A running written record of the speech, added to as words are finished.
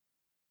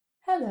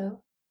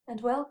Hello, and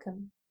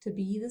welcome to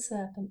Be the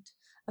Serpent,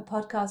 a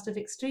podcast of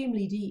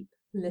extremely deep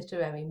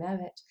literary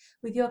merit,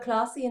 with your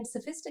classy and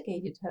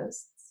sophisticated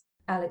hosts,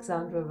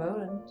 Alexandra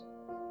Rowland,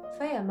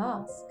 Freya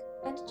Mask,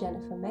 and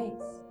Jennifer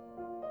Mace.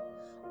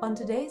 On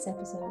today's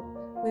episode,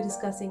 we're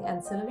discussing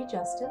ancillary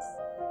justice,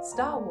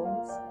 Star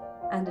Wars,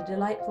 and a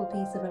delightful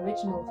piece of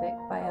original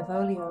fic by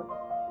Avolio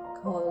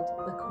called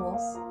The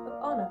Course of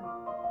Honor.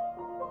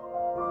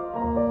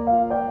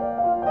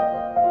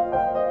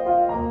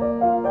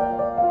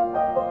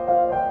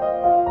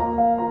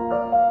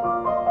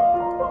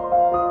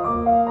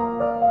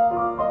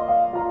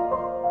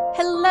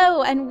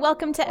 Hello and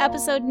welcome to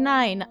episode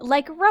 9,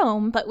 like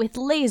Rome but with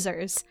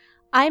lasers.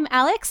 I'm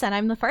Alex and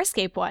I'm the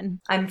Farscape one.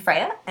 I'm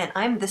Freya and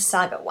I'm the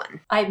Saga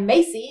one. I'm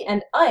Macy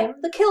and I'm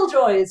the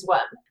Killjoys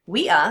one.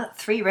 We are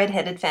three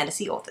red-headed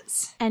fantasy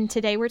authors. And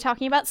today we're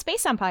talking about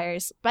space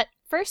empires. But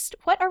first,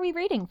 what are we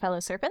reading, fellow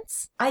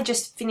serpents? I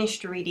just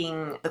finished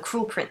reading The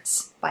Cruel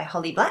Prince by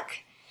Holly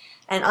Black.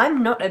 And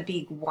I'm not a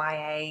big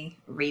YA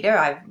reader.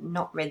 I've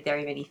not read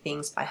very many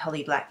things by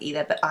Holly Black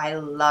either, but I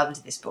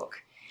loved this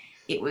book.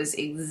 It was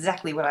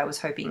exactly what I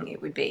was hoping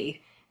it would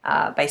be,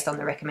 based on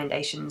the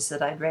recommendations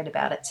that I'd read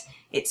about it.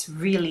 It's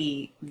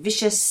really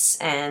vicious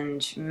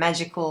and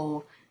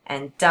magical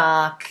and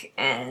dark,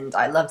 and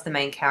I loved the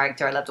main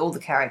character. I loved all the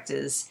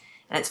characters,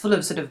 and it's full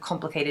of sort of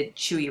complicated,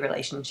 chewy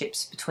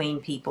relationships between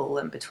people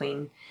and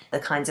between the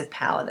kinds of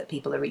power that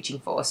people are reaching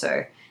for.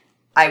 So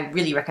I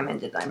really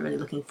recommend it. I'm really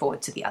looking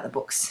forward to the other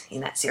books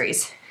in that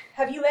series.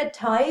 Have you read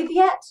Tithe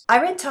yet?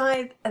 I read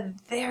Tithe a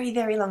very,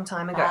 very long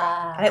time ago.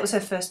 And it was her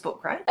first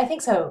book, right? I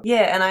think so.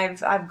 Yeah, and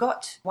I've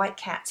got White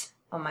Cat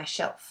on my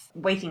shelf,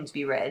 waiting to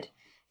be read.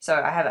 So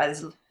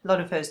there's a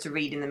lot of hers to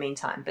read in the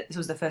meantime, but this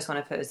was the first one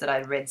of hers that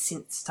I'd read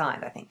since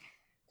Tithe, I think.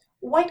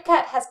 White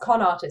Cat has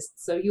con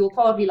artists, so you'll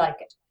probably like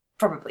it.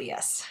 Probably,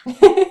 yes.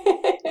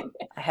 I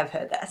have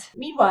heard that.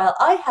 Meanwhile,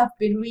 I have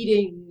been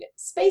reading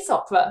space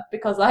opera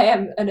because I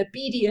am an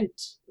obedient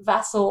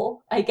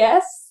vassal, I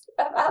guess,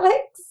 of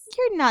Alex.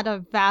 You're not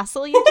a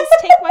vassal, you just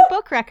take my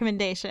book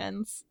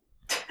recommendations.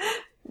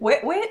 Where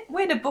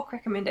do book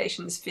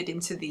recommendations fit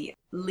into the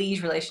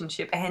liege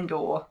relationship and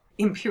or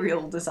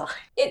imperial design?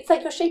 It's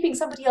like you're shaping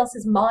somebody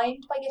else's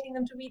mind by getting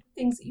them to read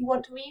things that you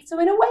want to read, so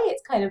in a way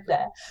it's kind of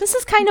there. This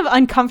is kind of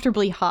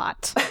uncomfortably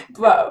hot.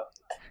 Bro.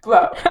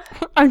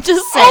 I'm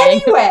just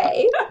saying.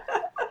 Anyway,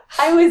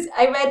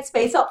 I read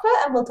space opera,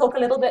 and we'll talk a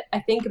little bit, I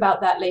think,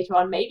 about that later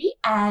on maybe.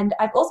 And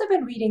I've also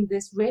been reading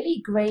this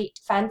really great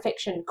fan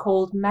fiction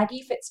called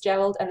Maggie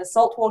Fitzgerald and the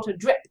Saltwater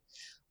Drip,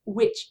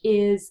 which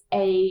is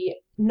a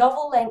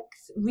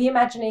novel-length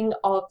reimagining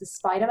of the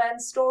Spider-Man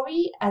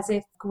story, as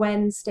if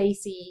Gwen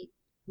Stacy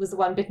was the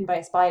one bitten by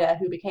a spider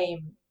who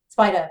became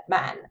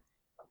Spider-Man.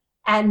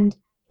 And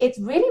it's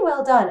really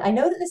well done. I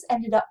know that this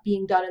ended up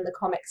being done in the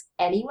comics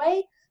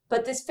anyway,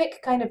 but this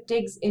fic kind of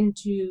digs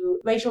into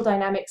racial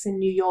dynamics in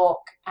New York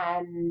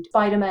and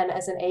Spider-Man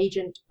as an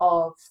agent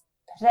of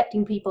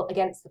protecting people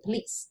against the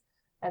police.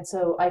 And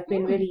so I've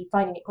been really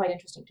finding it quite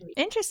interesting to read.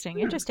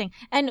 Interesting.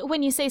 And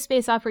when you say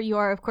space opera, you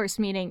are, of course,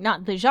 meaning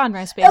not the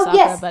genre space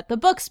opera, but the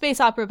book Space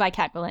Opera by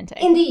Kat Valente.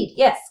 Indeed,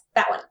 yes,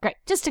 that one. Great,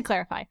 just to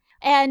clarify.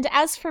 And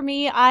as for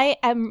me, I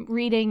am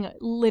reading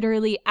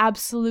literally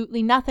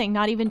absolutely nothing,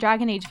 not even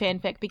Dragon Age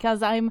fanfic,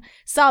 because I'm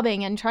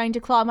sobbing and trying to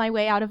claw my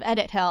way out of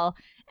edit hell.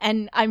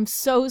 And I'm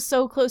so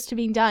close to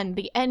being done.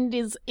 The end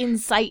is in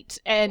sight,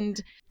 and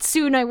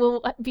soon I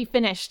will be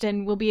finished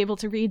and will be able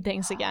to read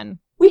things again.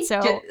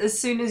 As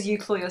soon as you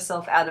claw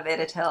yourself out of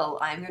edit hell,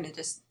 I'm going to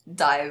just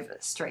dive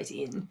straight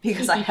in,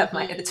 because I have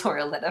my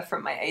editorial letter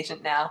from my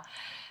agent now.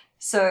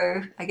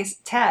 So I guess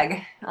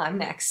tag, I'm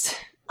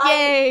next.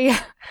 Yay!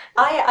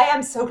 I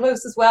am so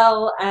close as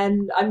well,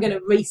 and I'm going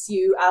to race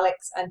you,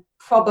 Alex, and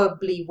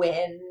probably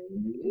win.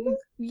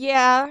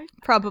 Yeah,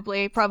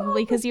 probably,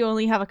 because you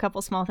only have a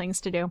couple small things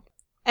to do.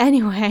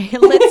 Anyway,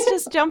 let's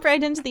just jump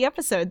right into the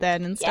episode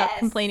then and stop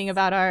complaining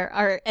about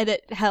our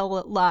edit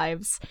hell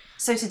lives.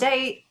 So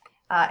today,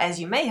 as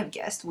you may have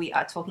guessed, we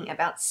are talking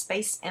about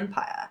Space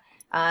Empire.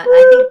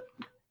 I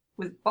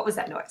think, what was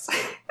that noise?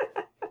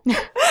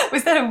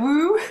 Was that a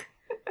woo?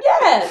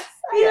 Yes,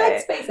 I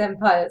like space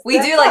empires. We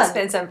do like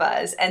space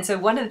empires. And so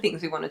one of the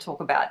things we want to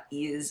talk about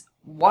is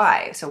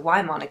why. So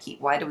why monarchy?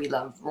 Why do we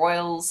love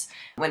royals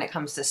when it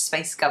comes to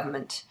space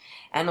government?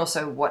 And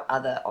also what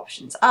other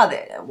options are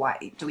there?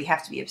 Why do we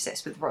have to be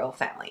obsessed with royal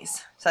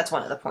families? So that's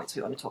one of the points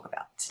we want to talk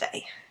about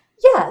today.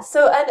 Yeah,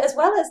 so and as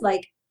well as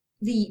like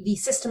the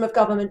system of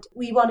government,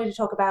 we wanted to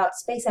talk about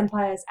space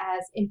empires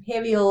as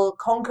imperial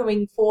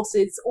conquering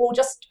forces or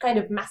just kind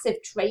of massive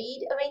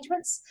trade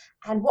arrangements.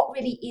 And what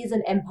really is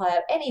an empire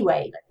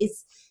anyway?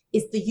 Is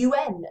the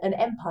UN an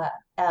empire?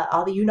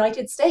 Are the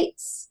United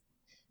States?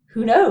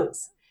 Who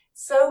knows?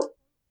 So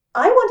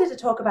I wanted to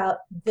talk about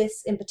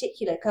this in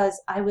particular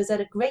because I was at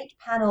a great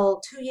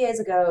panel 2 years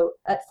ago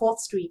at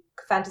 4th Street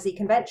Fantasy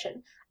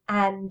Convention,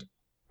 and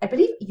I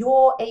believe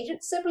your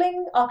agent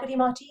sibling, Arkady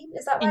Martin,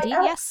 is that right? Indeed,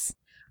 yes.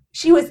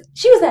 She was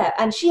there,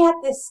 and she had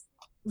this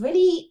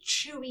really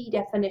chewy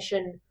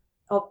definition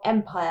of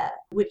empire,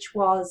 which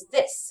was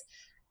this: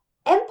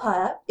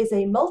 Empire is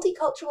a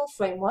multicultural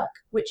framework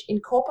which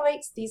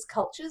incorporates these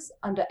cultures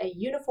under a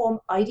uniform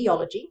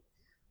ideology,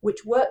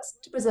 which works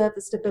to preserve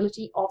the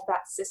stability of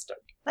that system.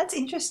 That's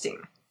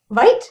interesting.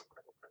 Right?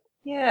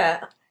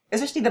 Yeah,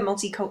 especially the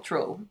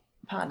multicultural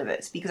part of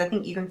it, because I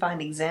think you can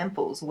find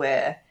examples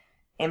where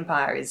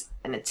empire is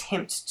an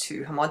attempt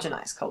to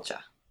homogenize culture.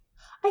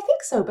 I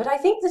think so, but I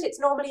think that it's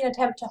normally an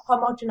attempt to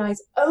homogenize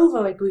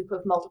over a group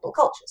of multiple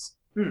cultures.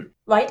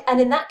 Right? And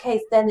in that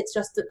case, then it's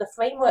just that the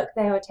framework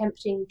they're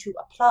attempting to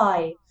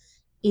apply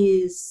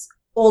is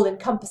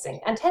all-encompassing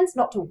and tends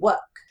not to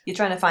work. You're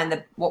trying to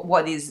find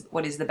what is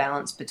the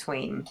balance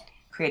between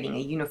creating a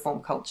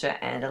uniform culture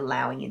and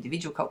allowing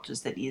individual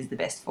cultures that is the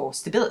best for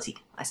stability,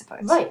 I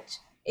suppose. Right,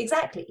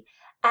 exactly.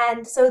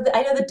 And so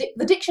I know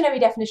the dictionary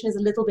definition is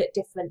a little bit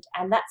different,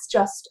 and that's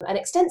just an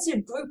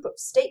extensive group of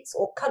states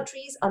or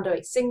countries under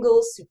a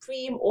single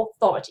supreme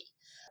authority.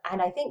 And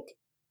I think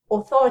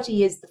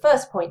authority is the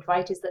first point,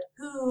 right? Is that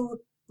who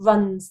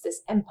runs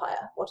this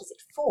empire? What is it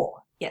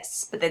for?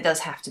 Yes, but there does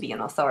have to be an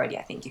authority,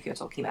 I think, if you're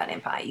talking about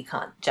empire. You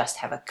can't just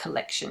have a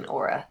collection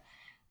or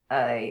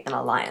an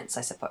alliance,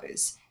 I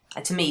suppose.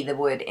 To me, the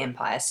word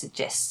empire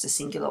suggests a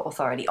singular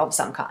authority of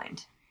some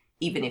kind,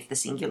 even if the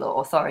singular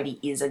authority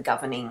is a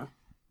governing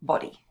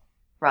body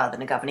rather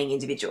than a governing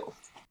individual.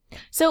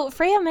 So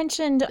Freya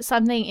mentioned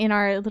something in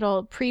our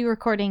little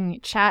pre-recording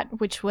chat,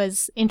 which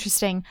was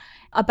interesting,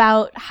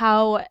 about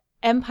how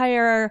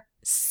empire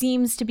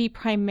seems to be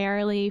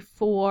primarily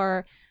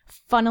for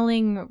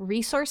funneling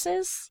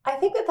resources. I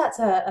think that that's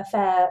a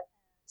fair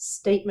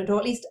statement, or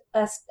at least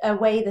a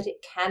way that it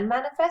can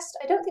manifest.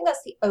 I don't think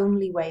that's the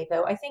only way,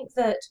 though. I think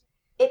that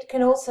it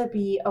can also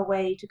be a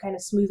way to kind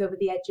of smooth over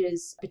the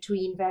edges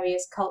between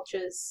various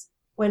cultures.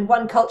 When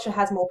one culture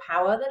has more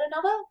power than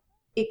another,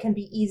 it can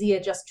be easier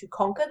just to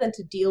conquer than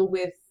to deal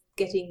with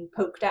getting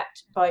poked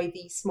at by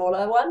the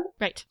smaller one.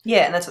 Right.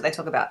 Yeah, and that's what they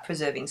talk about,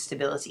 preserving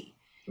stability.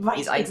 Right,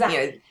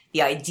 exactly.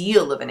 The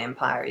ideal of an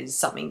empire is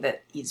something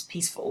that is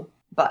peaceful,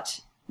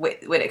 but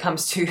when it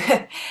comes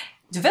to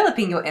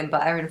developing your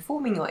empire and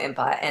forming your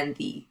empire and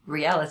the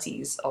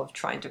realities of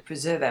trying to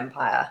preserve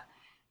empire,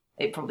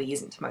 it probably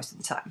isn't most of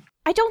the time.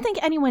 I don't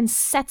think anyone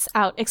sets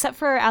out, except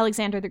for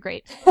Alexander the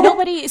Great.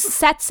 Nobody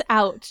sets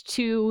out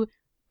to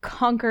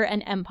conquer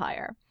an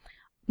empire.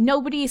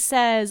 Nobody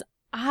says,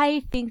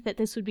 I think that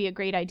this would be a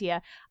great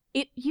idea.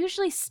 It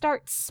usually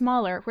starts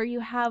smaller, where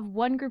you have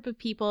one group of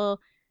people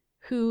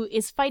who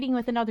is fighting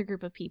with another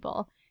group of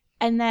people,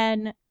 and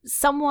then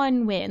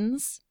someone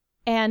wins,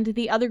 and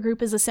the other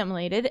group is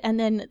assimilated, and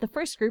then the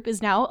first group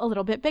is now a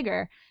little bit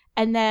bigger,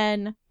 and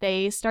then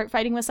they start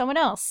fighting with someone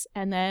else,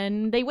 and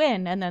then they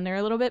win, and then they're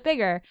a little bit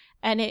bigger,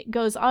 and it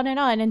goes on and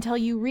on until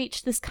you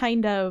reach this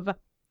kind of,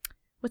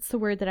 what's the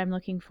word that I'm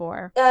looking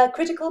for?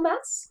 Critical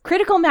mass?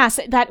 Critical mass.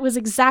 That was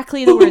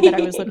exactly the word that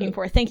I was looking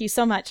for. Thank you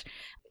so much.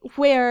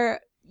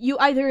 Where you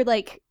either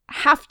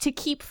have to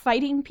keep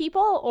fighting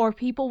people, or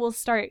people will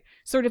start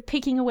sort of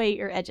picking away at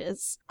your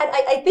edges. And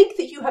I think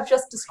that you have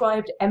just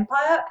described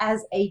empire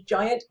as a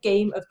giant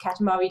game of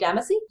Katamari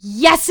Damacy.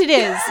 Yes, it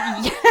is.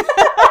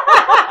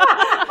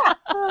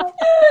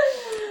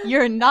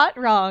 You're not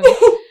wrong.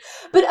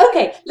 But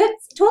okay,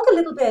 let's talk a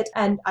little bit,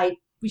 and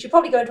we should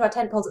probably go into our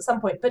tentpoles at some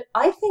point, but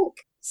I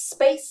think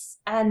space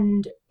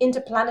and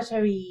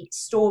interplanetary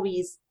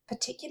stories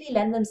particularly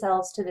lend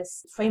themselves to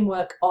this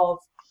framework of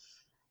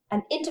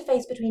an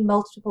interface between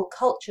multiple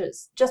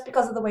cultures, just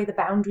because of the way the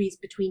boundaries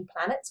between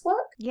planets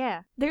work.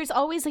 Yeah. There's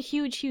always a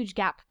huge, huge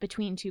gap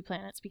between two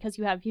planets because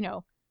you have,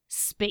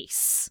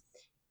 space.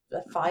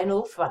 The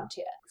final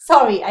frontier.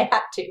 Sorry, I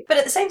had to. But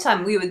at the same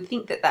time, we would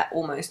think that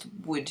almost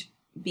would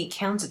be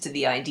counter to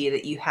the idea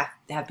that you have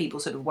to have people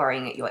sort of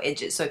worrying at your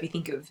edges. So if you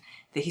think of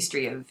the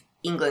history of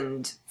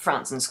England,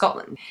 France and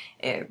Scotland.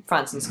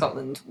 France and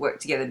Scotland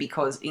work together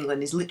because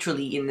England is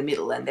literally in the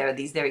middle and there are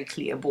these very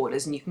clear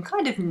borders, and you can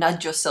kind of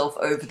nudge yourself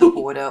over the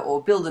border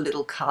or build a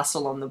little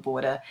castle on the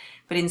border.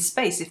 But in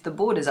space, if the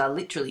borders are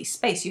literally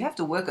space, you have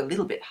to work a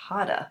little bit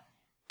harder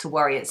to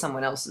worry at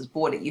someone else's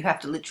border. You have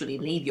to literally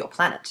leave your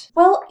planet.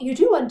 Well, you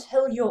do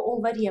until you're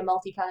already a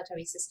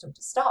multiplanetary system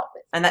to start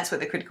with. And that's where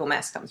the critical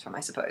mass comes from, I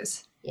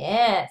suppose.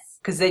 Yes.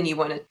 Because then you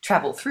want to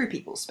travel through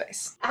people's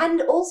space. And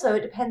also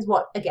it depends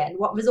what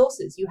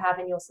resources you have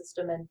in your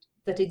system and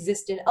that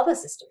exist in other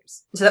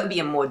systems. So that would be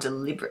a more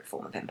deliberate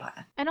form of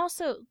empire. And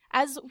also,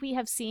 as we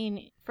have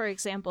seen, for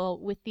example,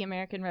 with the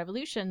American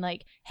Revolution,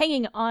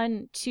 hanging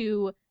on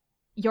to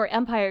your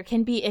empire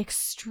can be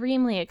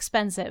extremely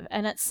expensive,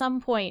 and at some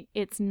point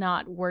it's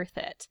not worth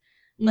it.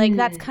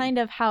 That's kind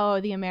of how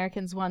the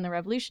Americans won the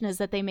revolution, is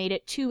that they made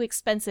it too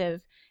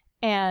expensive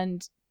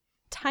and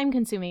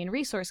time-consuming and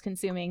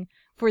resource-consuming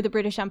for the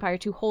British Empire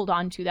to hold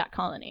on to that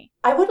colony.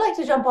 I would like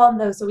to jump on,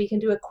 though, so we can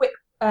do a quick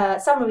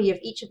summary of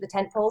each of the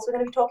tentpoles we're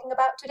going to be talking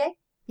about today.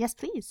 Yes,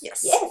 please.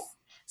 Yes.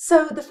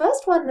 So the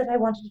first one that I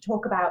wanted to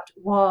talk about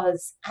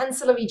was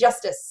Ancillary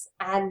Justice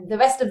and the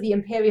rest of the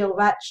Imperial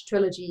Ratch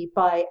trilogy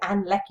by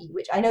Anne Leckie,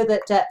 which I know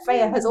that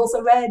Freya has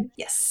also read.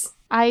 Yes.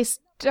 I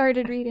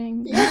started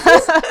reading.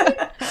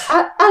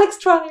 Alex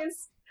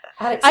tries.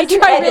 Alex I is in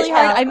try edit really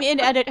hard. hell. I'm in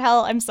edit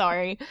hell. I'm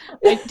sorry.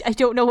 I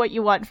don't know what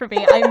you want from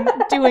me. I'm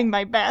doing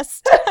my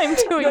best.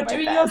 You're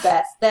doing your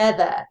best.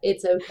 There.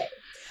 It's okay.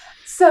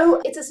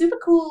 So it's a super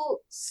cool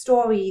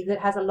story that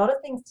has a lot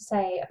of things to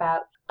say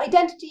about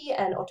identity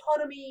and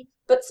autonomy,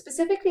 but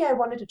specifically I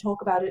wanted to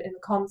talk about it in the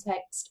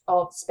context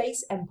of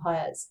space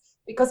empires,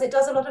 because it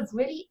does a lot of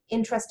really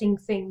interesting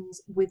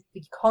things with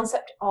the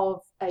concept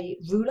of a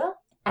ruler,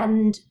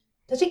 and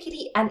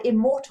particularly an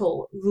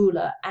immortal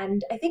ruler.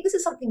 And I think this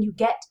is something you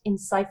get in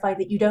sci-fi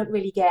that you don't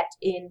really get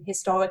in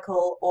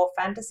historical or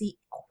fantasy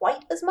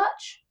quite as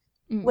much.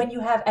 When you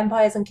have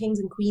empires and kings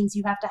and queens,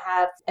 you have to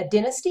have a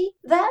dynasty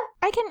there.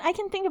 I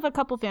can think of a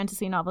couple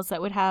fantasy novels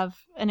that would have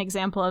an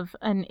example of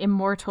an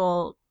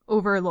immortal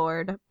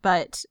overlord,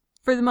 but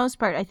for the most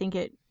part, I think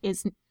it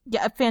is.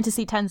 Yeah,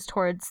 fantasy tends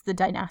towards the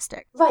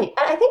dynastic. Right,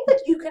 and I think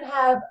that you can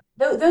have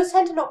those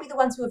tend to not be the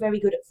ones who are very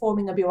good at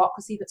forming a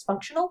bureaucracy that's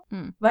functional,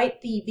 right?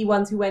 The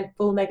ones who went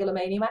full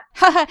megalomaniac.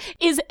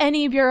 Is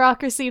any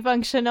bureaucracy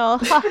functional?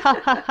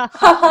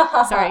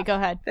 Sorry, go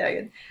ahead. Very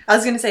good. I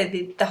was going to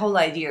say the whole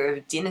idea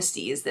of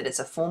dynasty is that it's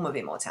a form of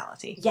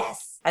immortality.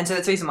 Yes. And so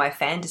that's the reason why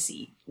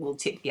fantasy will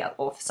tip the other,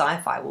 or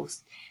sci-fi will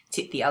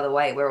tip the other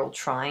way. We're all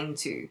trying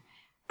to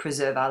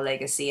preserve our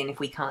legacy, and if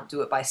we can't do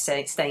it by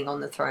staying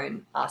on the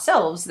throne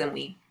ourselves, then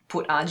we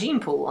put our gene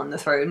pool on the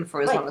throne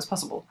for as long as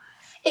possible.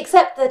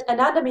 Except that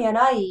Ananda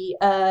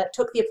Mianai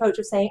took the approach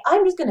of saying,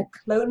 I'm just going to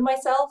clone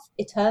myself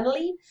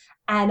eternally,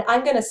 and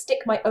I'm going to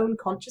stick my own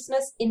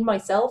consciousness in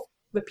myself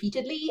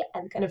repeatedly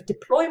and kind of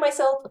deploy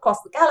myself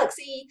across the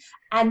galaxy,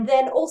 and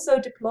then also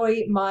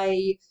deploy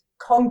my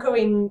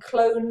conquering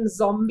clone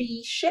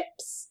zombie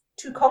ships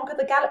to conquer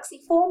the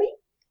galaxy for me.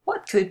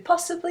 What could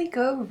possibly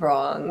go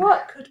wrong?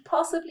 What could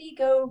possibly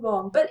go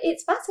wrong? But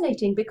it's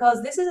fascinating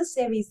because this is a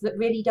series that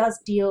really does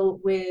deal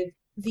with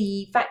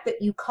the fact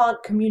that you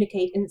can't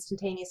communicate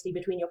instantaneously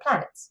between your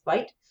planets,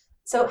 right?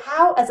 So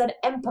how, as an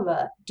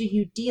emperor, do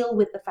you deal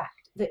with the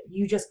fact that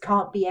you just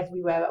can't be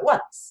everywhere at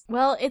once?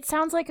 Well, it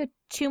sounds like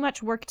too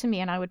much work to me,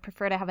 and I would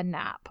prefer to have a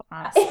nap,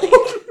 honestly.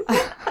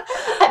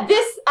 And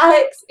this,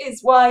 Alex,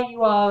 is why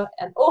you are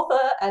an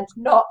author and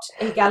not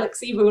a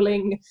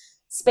galaxy-ruling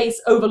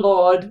space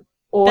overlord.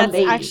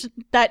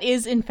 That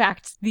is, in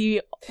fact,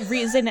 the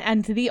reason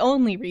and the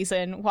only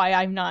reason why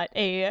I'm not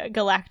a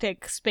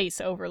galactic space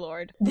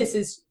overlord. This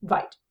is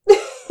right.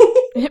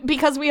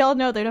 Because we all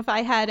know that if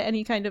I had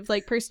any kind of,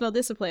 personal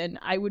discipline,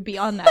 I would be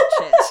on that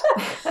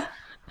shit.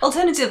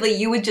 Alternatively,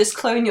 you would just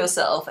clone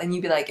yourself and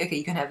you'd be like, okay,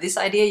 you can have this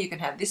idea, you can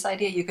have this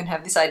idea, you can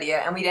have this idea,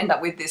 and we'd end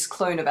up with this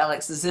clone of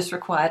Alex's. This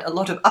required a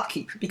lot of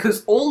upkeep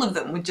because all of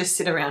them would just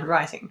sit around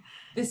writing.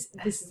 This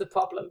is a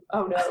problem.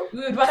 Oh no,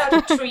 we would run out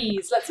of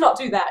trees. Let's not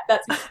do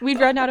that. We'd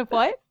run out of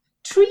what?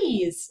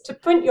 Trees to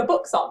print your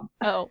books on.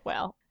 Oh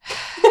well.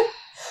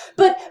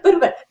 but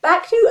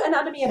back to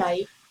Ananda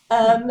Mianai.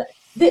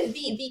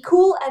 The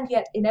cool and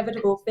yet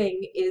inevitable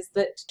thing is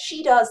that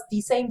she does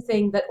the same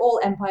thing that all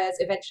empires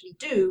eventually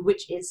do,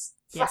 which is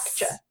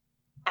fracture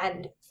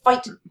and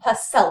fight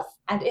herself.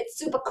 And it's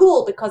super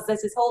cool because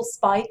there's this whole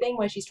spy thing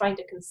where she's trying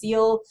to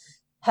conceal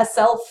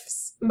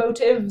herself's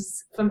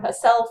motives from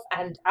herself,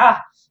 and I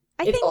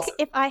think awesome.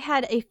 If I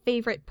had a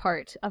favorite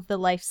part of the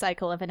life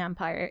cycle of an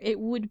empire, it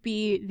would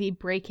be the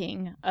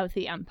breaking of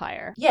the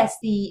empire. Yes,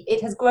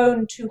 it has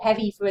grown too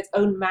heavy for its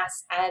own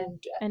mass,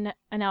 and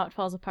now it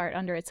falls apart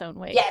under its own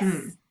weight.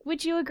 Yes.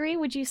 Would you agree?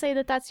 Would you say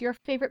that that's your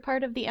favorite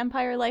part of the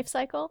empire life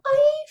cycle?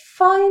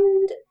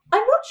 I'm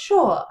not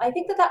sure. I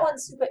think that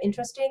one's super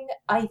interesting.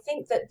 I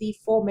think that the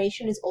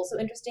formation is also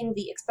interesting,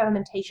 the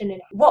experimentation in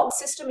what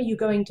system are you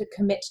going to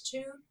commit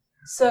to.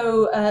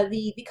 So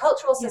the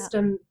cultural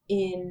system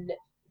in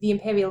the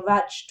Imperial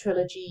Raj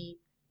trilogy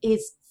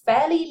is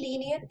fairly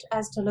lenient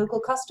as to local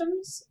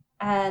customs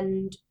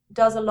and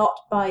does a lot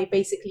by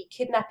basically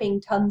kidnapping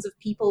tons of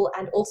people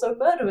and also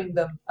murdering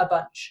them a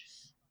bunch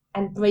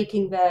and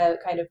breaking their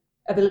kind of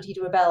ability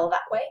to rebel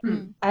that way.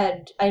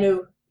 And I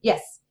know,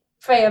 yes,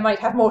 Freya might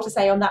have more to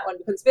say on that one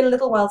because it's been a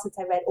little while since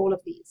I read all of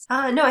these.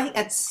 No, I think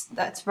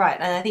that's right.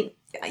 And I think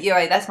you're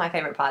right, that's my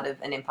favourite part of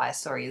an Empire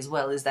story as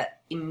well, is that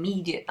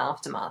immediate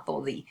aftermath,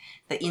 or the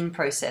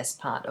in-process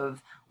part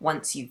of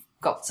once you've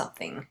got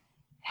something,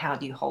 how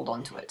do you hold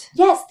on to it?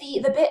 Yes,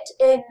 the bit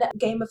in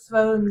Game of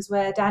Thrones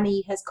where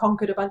Dany has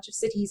conquered a bunch of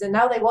cities and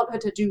now they want her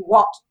to do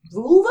what?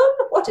 Rule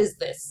them? What is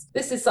this?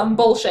 This is some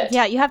bullshit.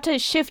 Yeah, you have to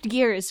shift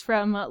gears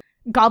from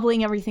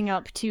gobbling everything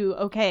up to,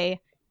 okay,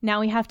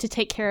 now we have to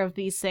take care of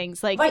these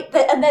things. Right,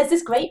 and there's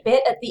this great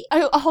bit at the...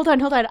 Oh, hold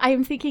on. I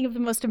am thinking of the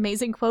most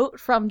amazing quote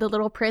from The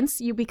Little Prince.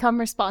 You become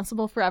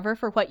responsible forever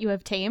for what you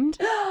have tamed.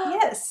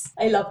 Yes.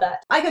 I love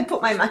that. I could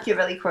put my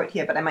Machiavelli quote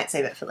here, but I might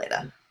save it for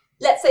later.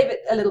 Let's save it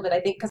a little bit, I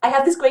think, because I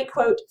have this great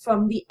quote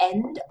from the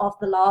end of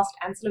the last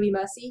Ancillary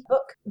Mercy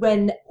book,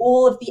 when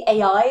all of the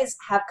AIs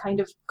have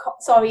kind of...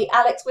 Sorry,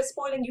 Alex, we're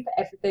spoiling you for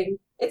everything.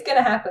 It's going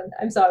to happen.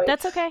 I'm sorry.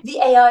 That's okay.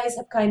 The AIs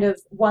have kind of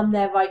won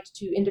their right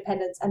to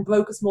independence and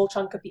broke a small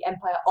chunk of the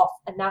empire off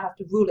and now have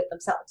to rule it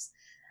themselves.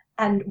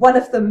 And one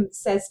of them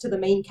says to the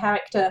main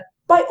character,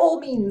 by all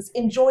means,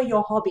 enjoy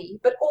your hobby,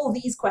 but all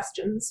these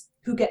questions,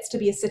 who gets to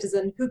be a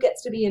citizen, who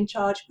gets to be in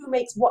charge, who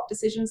makes what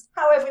decisions,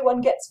 how everyone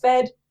gets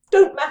fed,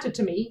 don't matter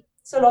to me,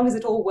 so long as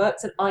it all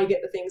works and I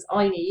get the things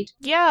I need.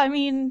 Yeah, I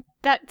mean,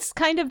 that's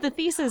kind of the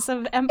thesis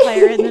of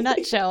Empire in a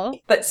nutshell.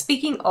 But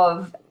speaking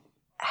of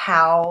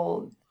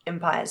how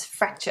empires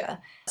fracture,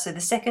 so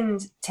the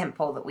second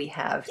tentpole that we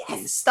have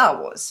is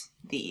Star Wars.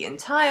 The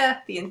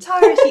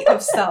entirety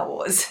of Star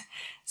Wars.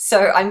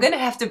 So I'm going to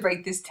have to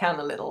break this down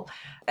a little.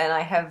 And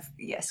I have,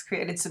 yes,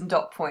 created some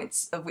dot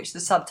points, of which the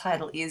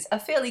subtitle is A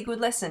Fairly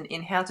Good Lesson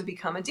in How to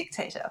Become a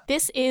Dictator.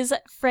 This is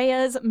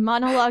Freya's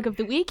monologue of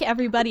the week.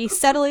 Everybody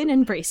settle in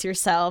and brace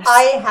yourselves.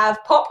 I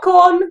have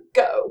popcorn,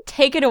 go.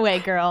 Take it away,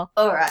 girl.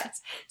 All right.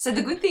 So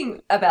the good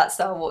thing about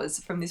Star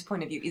Wars from this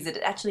point of view is that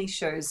it actually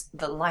shows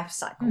the life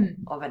cycle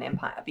of an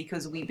empire,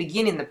 because we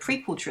begin in the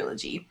prequel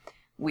trilogy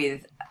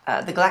with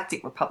the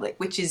Galactic Republic,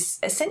 which is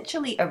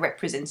essentially a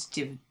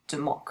representative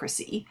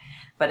democracy,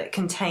 but it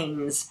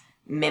contains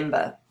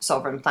member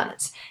sovereign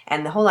planets.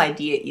 And the whole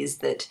idea is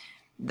that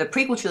the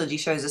prequel trilogy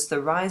shows us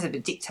the rise of a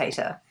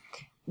dictator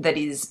that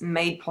is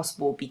made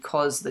possible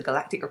because the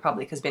Galactic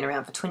Republic has been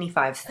around for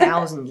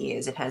 25,000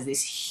 years. It has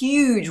this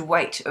huge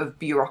weight of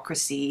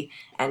bureaucracy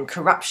and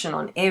corruption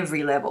on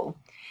every level.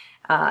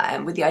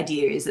 And with the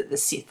idea is that the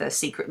Sith are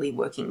secretly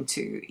working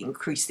to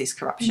increase this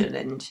corruption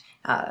and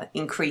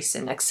increase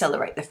and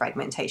accelerate the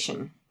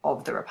fragmentation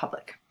of the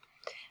Republic.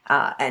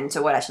 And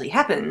so what actually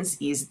happens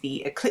is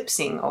the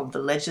eclipsing of the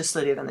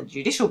legislative and the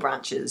judicial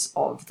branches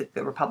of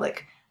the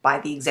Republic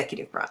by the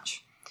executive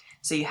branch.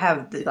 So you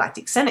have the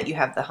Galactic Senate, you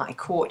have the High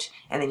Court,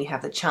 and then you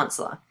have the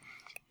Chancellor.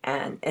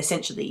 And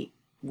essentially,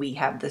 we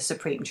have the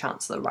Supreme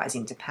Chancellor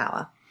rising to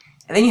power.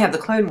 And then you have the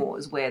Clone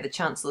Wars, where the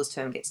Chancellor's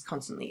term gets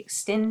constantly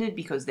extended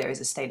because there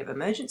is a state of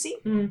emergency,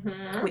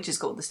 which is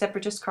called the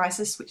Separatist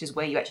Crisis, which is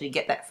where you actually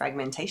get that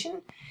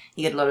fragmentation.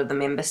 You get a lot of the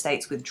member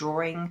states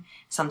withdrawing,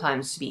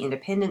 sometimes to be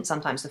independent,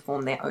 sometimes to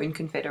form their own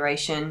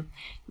confederation.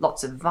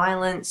 Lots of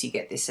violence. You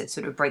get this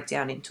sort of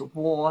breakdown into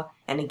war.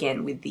 And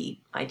again, with the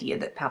idea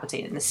that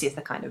Palpatine and the Sith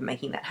are kind of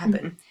making that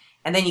happen.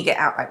 And then you get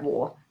outright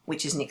war,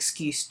 which is an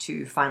excuse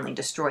to finally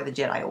destroy the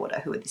Jedi Order,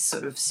 who are this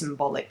sort of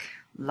symbolic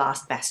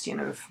last bastion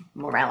of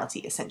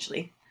morality,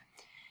 essentially.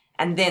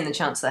 And then the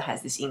Chancellor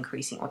has this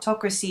increasing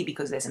autocracy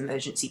because there's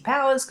emergency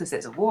powers, because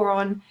there's a war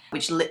on,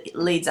 which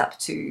leads up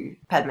to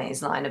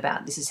Padme's line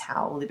about this is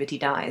how liberty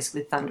dies,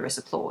 with thunderous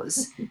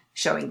applause,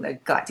 showing the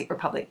Galactic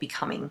Republic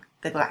becoming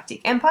the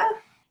Galactic Empire.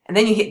 And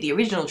then you hit the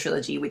original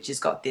trilogy, which has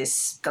got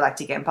this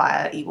Galactic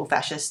Empire, evil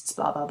fascists,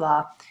 blah, blah,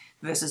 blah,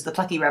 versus the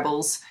plucky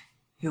rebels,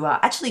 who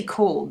are actually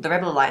called, the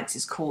Rebel Alliance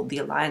is called the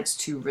Alliance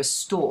to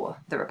Restore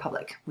the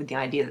Republic, with the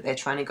idea that they're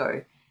trying to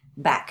go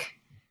back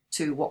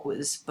to what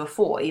was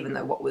before, even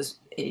though what was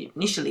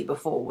initially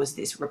before was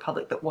this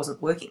republic that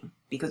wasn't working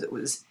because it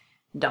was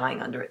dying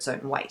under its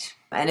own weight.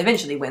 And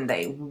eventually when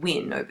they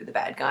win over the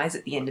bad guys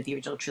at the end of the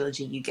original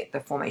trilogy, you get the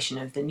formation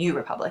of the New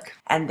Republic.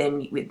 And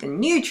then with the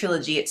new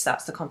trilogy, it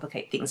starts to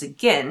complicate things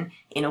again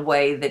in a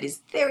way that is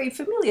very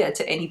familiar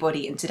to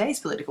anybody in today's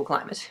political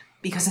climate,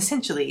 because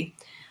essentially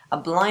a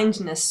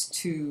blindness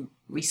to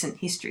recent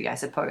history, I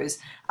suppose,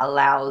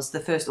 allows the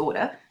First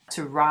Order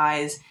to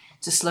rise,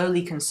 to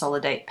slowly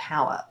consolidate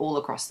power all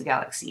across the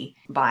galaxy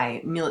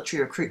by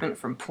military recruitment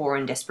from poor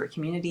and desperate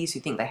communities who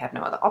think they have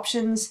no other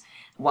options,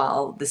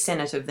 while the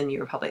Senate of the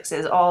New Republic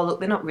says, oh, look,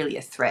 they're not really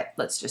a threat,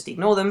 let's just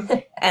ignore them.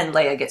 And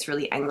Leia gets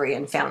really angry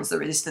and founds the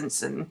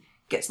resistance and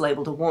gets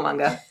labelled a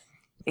warmonger.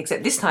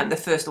 Except this time the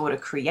First Order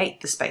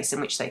create the space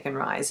in which they can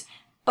rise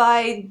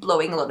by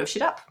blowing a lot of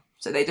shit up.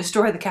 So they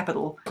destroy the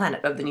capital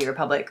planet of the New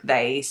Republic.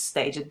 They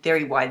stage a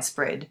very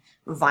widespread,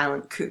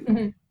 violent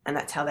coup. And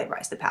that's how they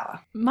rise to power.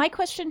 My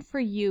question for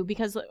you,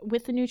 because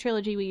with the new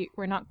trilogy,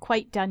 we're not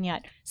quite done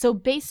yet. So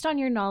based on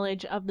your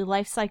knowledge of the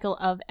life cycle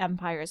of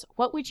empires,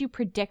 what would you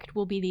predict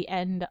will be the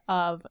end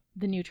of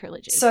the new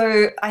trilogy?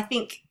 So I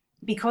think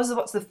because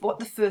of what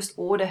the First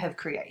Order have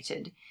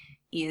created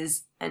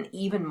is an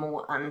even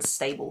more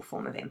unstable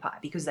form of empire,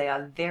 because they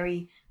are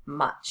very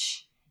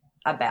much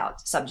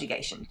about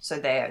subjugation. So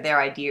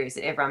their idea is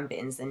that everyone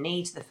bends the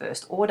knee to the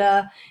First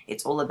Order.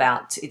 It's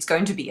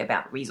going to be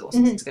about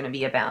resources. It's going to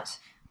be about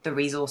the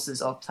resources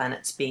of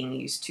planets being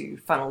used to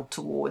funnel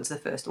towards the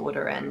First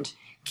Order and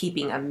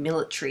keeping a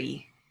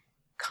military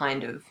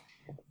kind of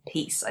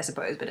peace, I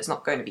suppose, but it's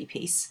not going to be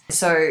peace.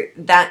 So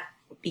that,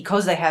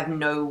 because they have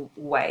no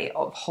way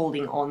of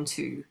holding on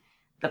to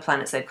the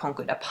planets they've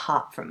conquered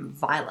apart from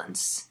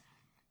violence.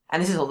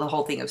 And this is all the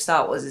whole thing of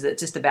Star Wars, is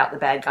it's just about the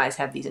bad guys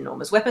have these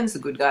enormous weapons, the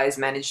good guys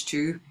manage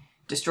to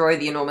destroy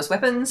the enormous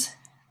weapons,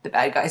 the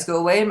bad guys go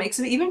away and make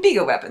some even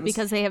bigger weapons.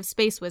 Because they have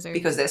space wizards.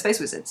 Because they're space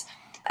wizards.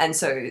 And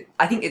so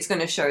I think it's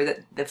going to show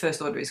that the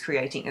First Order is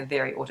creating a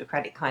very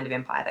autocratic kind of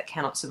empire that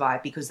cannot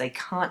survive because they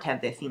can't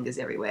have their fingers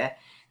everywhere.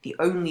 The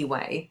only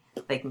way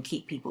they can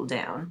keep people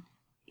down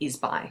is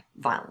by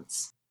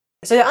violence.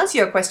 So to answer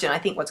your question, I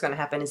think what's going to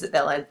happen is that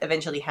they'll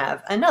eventually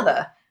have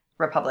another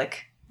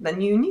republic, the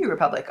new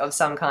republic of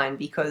some kind,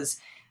 because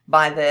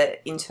by the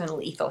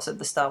internal ethos of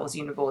the Star Wars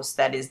universe,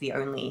 that is the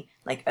only,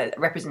 like, a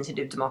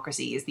representative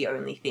democracy is the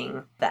only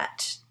thing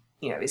that,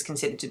 is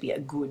considered to be a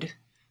good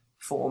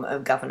form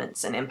of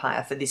governance and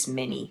empire for this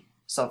many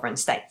sovereign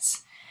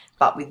states.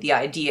 But with the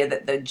idea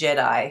that the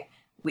Jedi,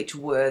 which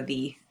were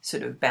the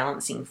sort of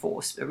balancing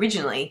force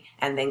originally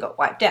and then got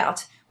wiped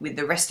out, with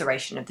the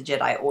restoration of the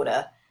Jedi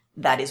Order,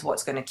 that is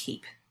what's going to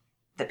keep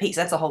the peace.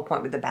 That's the whole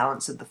point with the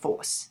balance of the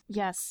Force.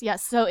 Yes.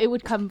 So it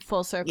would come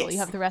full circle. Yes. You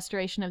have the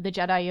restoration of the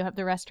Jedi, you have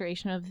the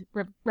restoration of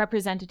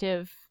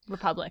representative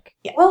Republic.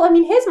 Yeah. Well, I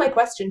mean, here's my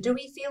question. Do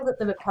we feel that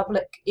the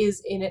Republic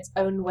is in its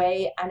own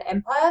way an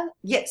empire?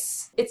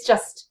 Yes. It's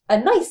just a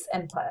nice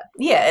empire.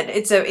 Yeah,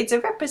 it's a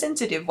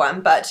representative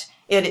one, but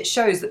it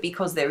shows that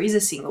because there is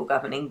a single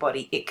governing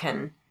body, it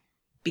can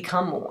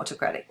become more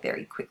autocratic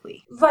very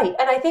quickly. Right,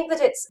 and I think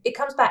that it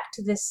comes back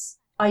to this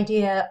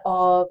idea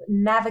of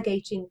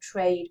navigating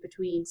trade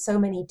between so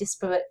many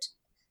disparate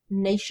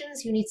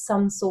nations. You need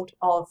some sort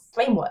of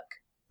framework,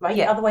 right?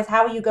 Yeah. Otherwise,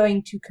 how are you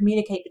going to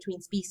communicate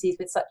between species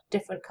with such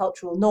different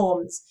cultural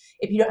norms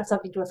if you don't have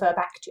something to refer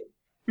back to?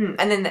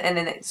 And then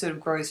it sort of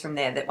grows from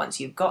there, that once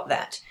you've got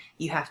that,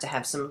 you have to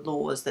have some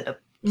laws that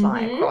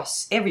apply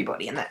across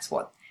everybody, and that's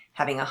what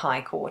having a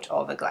high court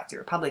of a Galactic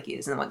Republic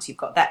is. And once you've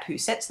got that, who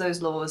sets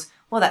those laws?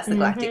 Well, that's the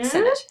Galactic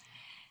Senate.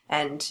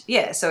 And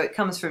yeah, so it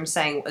comes from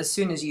saying, as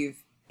soon as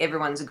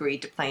everyone's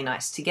agreed to play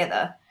nice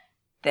together,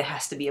 there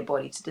has to be a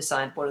body to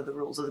decide what are the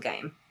rules of the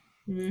game.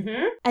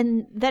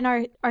 And then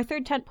our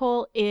third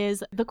tentpole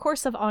is The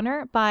Course of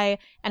Honor by,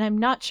 and I'm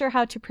not sure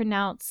how to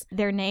pronounce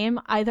their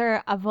name,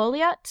 either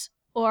Avoliot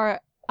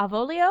or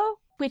Avolio,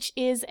 which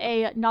is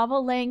a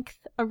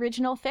novel-length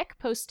original fic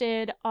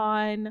posted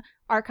on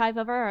Archive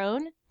of Our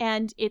Own,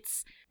 and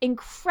it's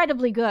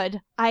incredibly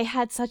good. I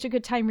had such a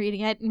good time reading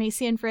it.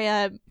 Macy and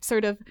Freya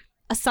sort of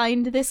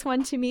assigned this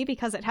one to me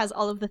because it has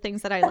all of the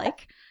things that I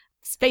like.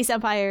 Space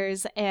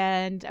empires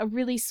and a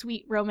really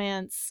sweet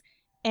romance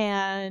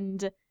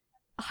and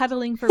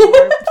huddling for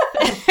warmth.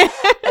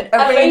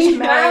 Arranged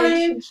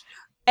marriage.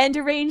 And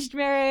arranged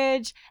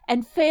marriage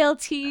and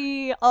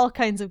fealty, all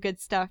kinds of good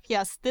stuff.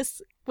 Yes,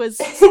 this was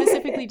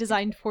specifically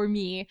designed for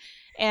me.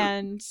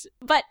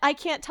 But I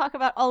can't talk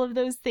about all of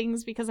those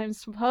things because I'm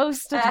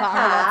supposed to talk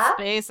about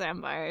space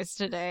empires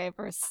today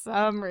for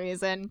some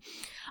reason.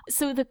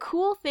 So the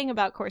cool thing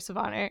about Course of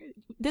Honor,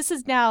 this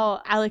is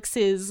now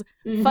Alex's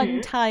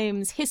Fun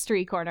Times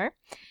History Corner.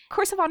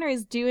 Course of Honor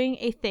is doing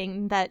a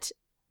thing that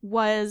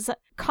was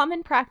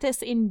common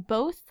practice in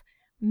both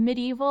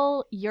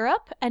medieval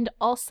Europe and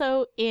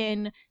also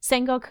in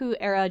Sengoku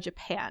era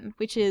Japan,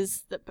 which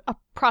is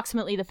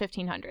approximately the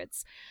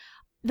 1500s.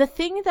 The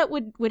thing that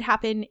would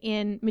happen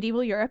in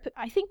medieval Europe,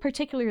 I think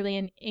particularly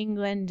in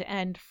England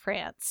and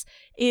France,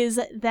 is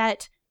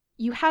that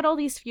you had all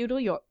these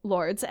feudal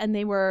lords and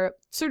they were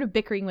sort of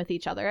bickering with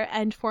each other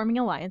and forming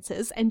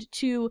alliances. And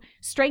to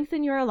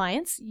strengthen your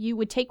alliance, you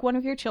would take one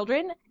of your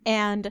children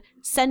and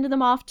send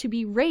them off to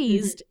be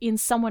raised in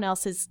someone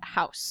else's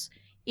house,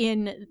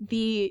 in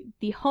the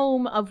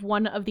home of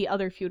one of the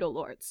other feudal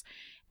lords.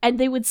 And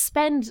they would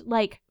spend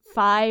like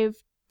 5-10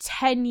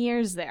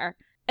 years there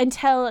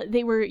until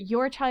they were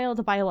your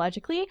child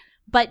biologically,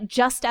 but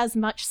just as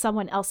much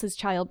someone else's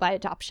child by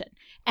adoption.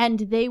 And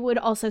they would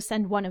also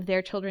send one of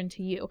their children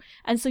to you.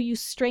 And so you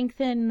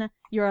strengthen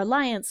your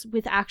alliance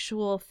with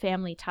actual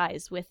family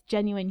ties, with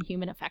genuine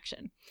human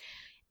affection.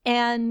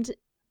 And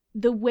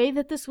the way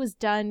that this was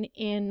done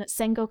in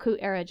Sengoku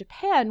era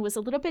Japan was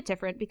a little bit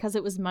different because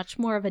it was much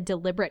more of a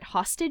deliberate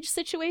hostage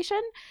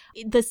situation.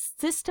 The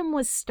system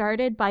was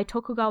started by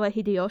Tokugawa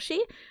Hideyoshi,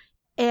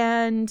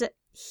 and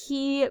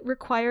he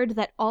required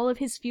that all of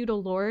his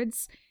feudal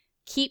lords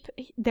keep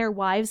their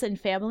wives and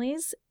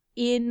families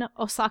in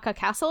Osaka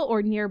Castle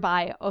or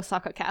nearby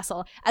Osaka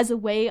Castle as a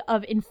way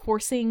of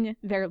enforcing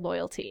their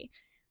loyalty.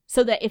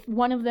 So that if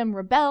one of them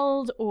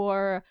rebelled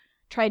or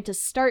tried to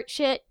start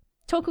shit,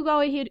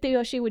 Tokugawa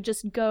Hideyoshi would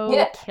just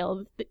go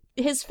kill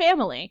his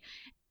family.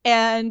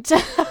 And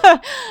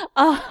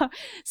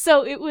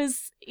so it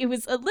was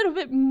a little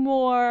bit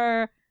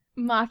more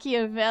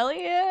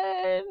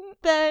Machiavellian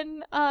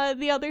than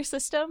the other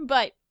system,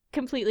 but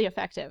completely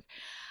effective.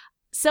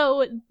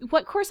 So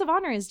what Course of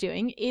Honor is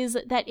doing is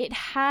that it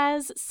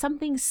has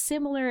something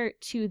similar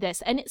to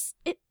this. And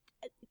it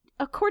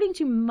according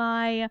to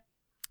my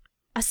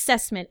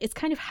assessment, it's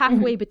kind of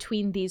halfway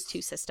between these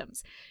two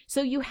systems.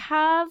 So you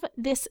have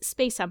this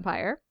space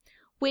empire,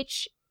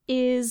 which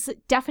is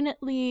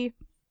definitely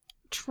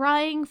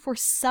trying for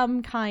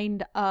some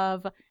kind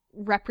of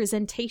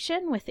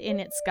representation within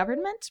its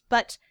government,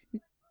 but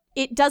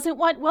it doesn't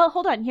want, well,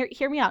 hold on,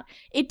 hear me out.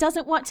 It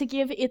doesn't want to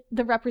give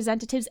the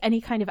representatives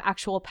any kind of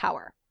actual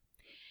power.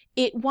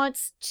 It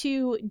wants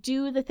to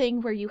do the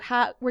thing where you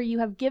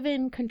have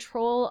given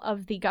control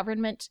of the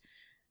government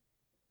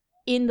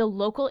in the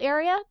local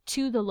area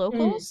to the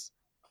locals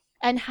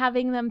and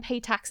having them pay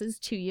taxes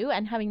to you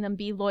and having them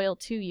be loyal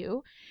to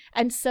you.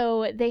 And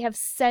so they have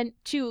sent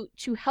to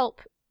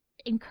help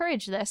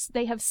encourage this,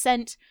 they have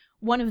sent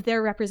one of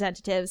their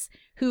representatives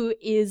who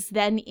is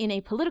then in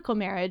a political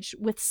marriage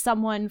with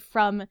someone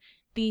from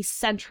the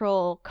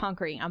central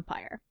conquering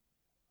empire.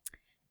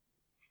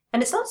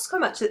 And it's not so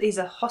much that he's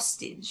a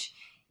hostage,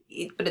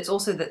 but it's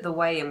also that the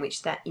way in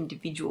which that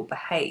individual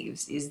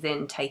behaves is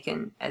then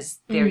taken as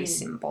very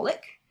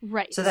symbolic.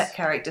 Right. So that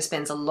character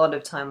spends a lot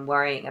of time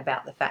worrying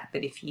about the fact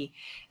that if he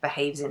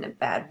behaves in a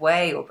bad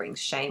way or brings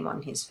shame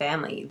on his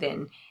family,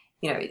 then,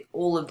 you know,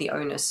 all of the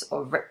onus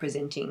of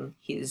representing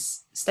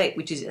his state,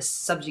 which is a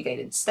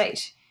subjugated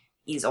state,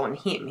 is on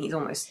him. He's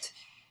almost,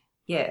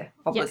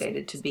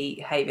 obligated to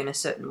behave in a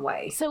certain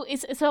way. So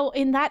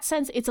in that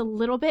sense, it's a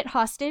little bit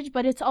hostage,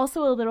 but it's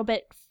also a little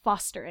bit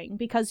fostering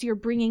because you're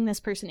bringing this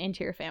person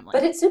into your family.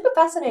 But it's super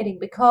fascinating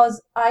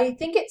because I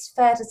think it's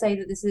fair to say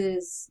that this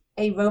is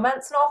a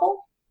romance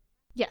novel.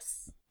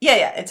 Yes.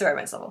 Yeah, it's a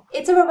romance novel.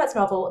 It's a romance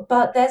novel,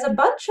 but there's a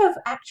bunch of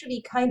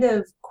actually kind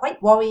of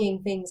quite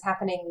worrying things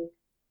happening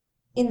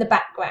in the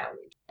background.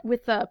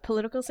 With the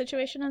political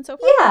situation and so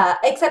forth? Yeah,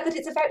 except that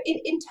it's a very,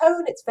 in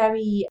tone, it's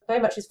very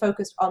much is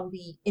focused on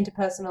the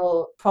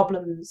interpersonal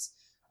problems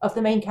of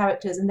the main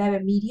characters and their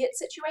immediate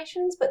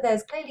situations, but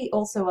there's clearly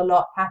also a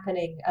lot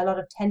happening, a lot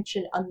of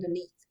tension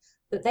underneath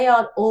that they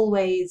aren't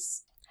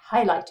always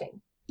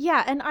highlighting.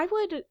 Yeah, and I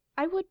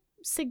would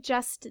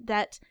suggest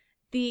that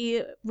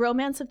the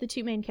romance of the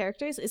two main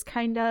characters is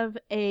kind of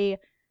a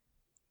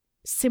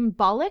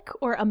symbolic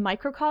or a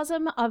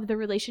microcosm of the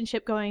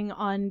relationship going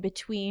on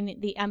between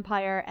the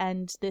Empire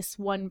and this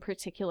one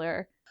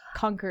particular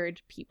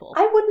conquered people.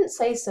 I wouldn't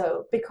say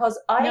so, because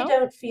I No?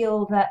 don't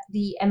feel that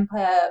the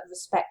Empire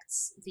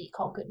respects the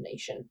conquered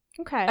nation.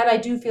 Okay. And I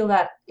do feel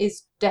that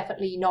is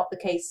definitely not the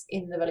case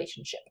in the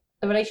relationship.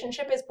 The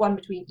relationship is one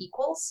between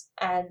equals,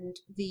 and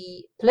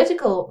the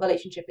political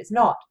relationship is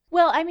not.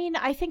 Well, I mean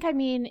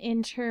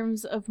in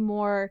terms of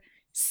more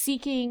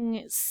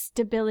seeking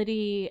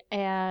stability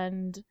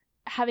and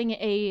having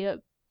a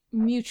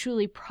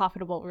mutually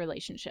profitable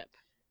relationship.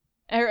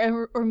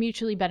 Or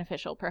mutually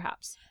beneficial,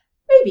 perhaps.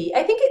 Maybe.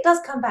 I think it does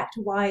come back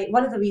to why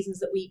one of the reasons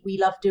that we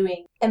love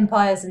doing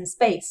Empires in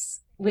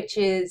Space, which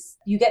is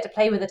you get to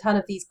play with a ton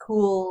of these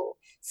cool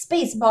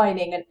space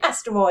mining and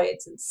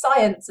asteroids and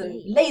science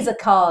and laser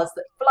cars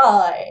that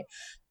fly,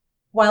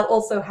 while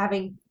also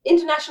having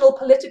international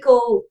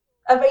political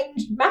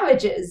arranged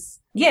marriages.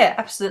 Yeah,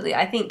 absolutely.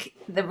 I think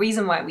the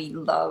reason why we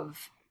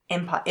love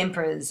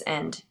emperors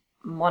and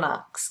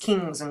monarchs,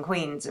 kings and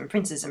queens and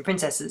princes and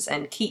princesses,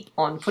 and keep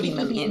on putting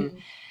them in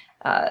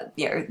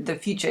the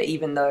future,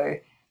 even though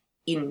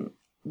in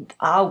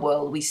our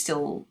world we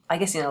still, I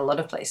guess in a lot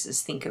of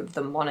places, think of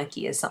the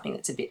monarchy as something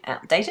that's a bit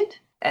outdated.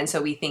 And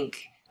so we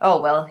think, oh,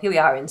 well, here we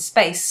are in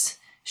space,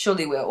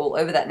 surely we're all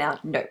over that now.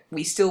 No,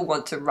 we still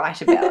want to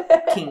write about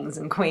kings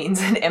and queens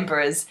and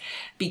emperors,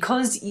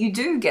 because you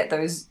do get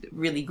those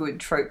really good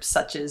tropes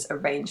such as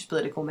arranged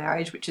political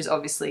marriage, which is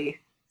obviously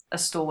a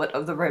stalwart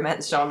of the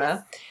romance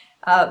genre.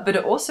 But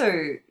it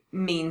also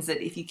means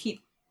that if you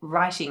keep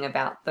writing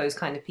about those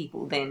kind of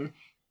people, then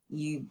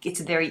it's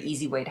a very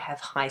easy way to have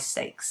high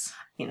stakes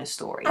in a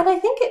story. And I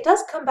think it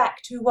does come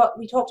back to what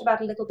we talked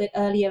about a little bit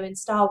earlier in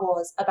Star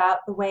Wars, about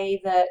the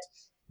way that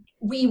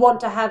we want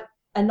to have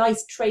a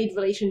nice trade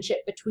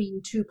relationship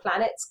between two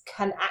planets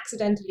can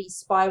accidentally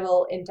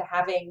spiral into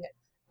having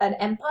an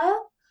empire.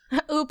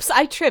 Oops,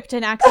 I tripped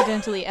and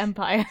accidentally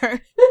empire.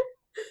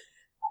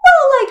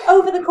 Well, like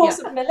over the course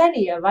of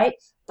millennia, right?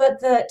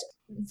 But that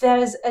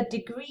there's a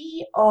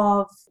degree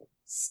of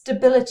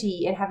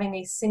stability in having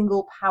a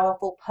single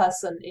powerful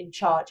person in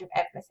charge of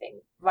everything,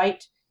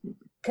 right?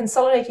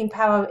 Consolidating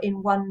power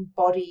in one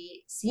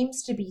body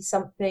seems to be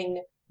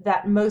something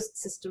that most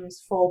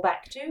systems fall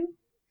back to.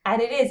 And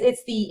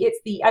it's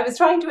the I was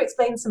trying to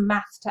explain some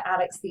math to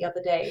Alex the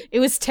other day. It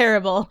was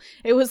terrible.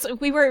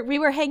 We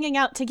were hanging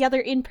out together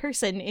in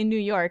person in New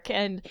York,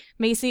 and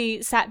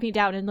Macy sat me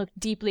down and looked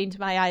deeply into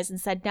my eyes and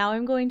said, "Now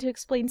I'm going to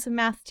explain some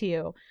math to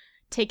you.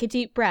 Take a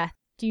deep breath.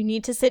 Do you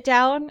need to sit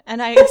down?"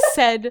 And I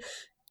said,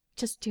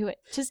 "Just do it.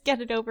 Just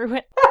get it over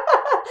with."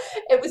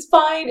 It was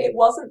fine. It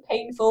wasn't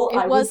painful.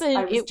 It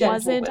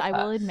wasn't. I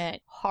will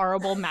admit,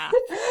 horrible math.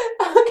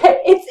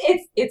 Okay,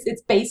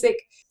 it's basic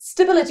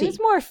stability. It's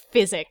more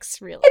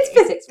physics, really. It's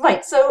physics,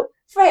 right? So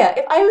Freya,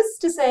 if I was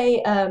to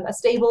say a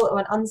stable or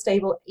an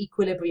unstable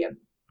equilibrium,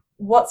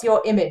 what's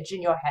your image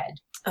in your head?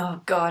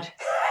 Oh God,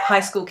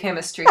 high school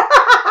chemistry.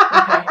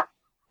 Okay.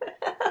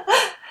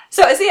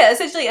 So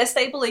essentially, a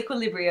stable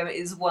equilibrium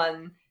is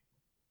one.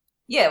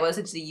 Yeah, well,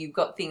 essentially, you've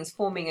got things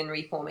forming and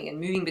reforming and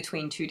moving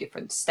between two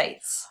different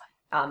states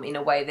in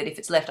a way that, if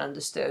it's left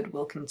undisturbed,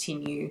 will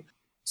continue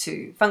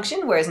to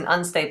function. Whereas an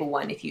unstable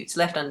one, if it's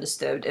left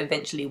undisturbed,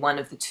 eventually one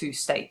of the two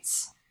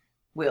states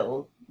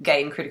will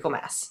gain critical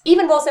mass.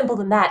 Even more simple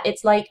than that,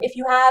 it's like if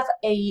you have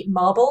a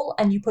marble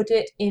and you put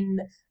it in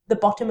the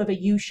bottom of a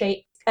U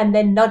shape and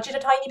then nudge it a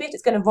tiny bit,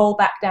 it's going to roll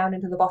back down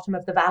into the bottom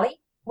of the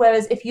valley.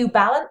 Whereas if you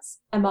balance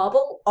a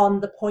marble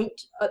on the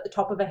point at the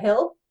top of a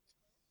hill,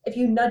 if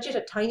you nudge it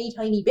a tiny,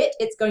 tiny bit,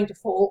 it's going to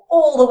fall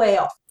all the way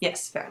off.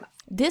 Yes, fair enough.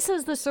 This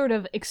is the sort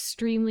of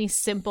extremely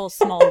simple,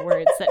 small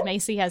words that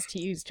Macy has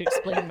to use to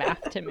explain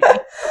math to me.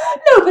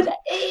 No, but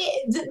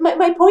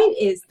my point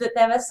is that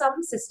there are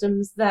some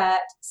systems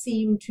that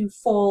seem to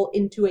fall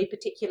into a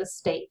particular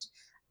state.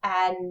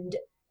 And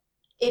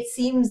it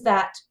seems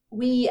that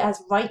we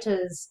as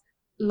writers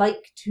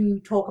like to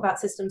talk about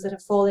systems that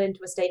have fallen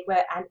into a state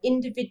where an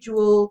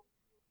individual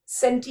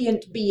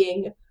sentient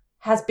being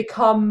has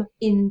become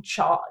in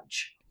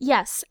charge.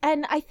 Yes,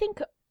 and I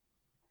think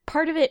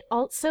part of it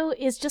also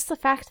is just the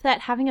fact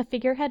that having a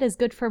figurehead is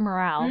good for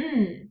morale.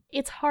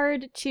 It's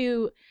hard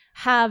to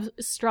have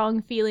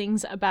strong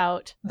feelings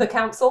about The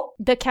council?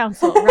 the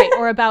council, right,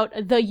 or about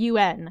the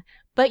UN,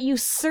 but you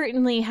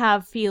certainly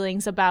have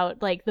feelings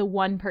about, like, the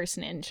one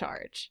person in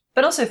charge.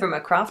 But also from a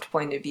craft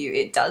point of view,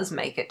 it does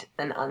make it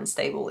an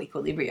unstable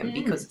equilibrium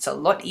because it's a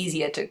lot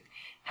easier to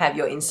have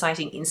your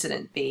inciting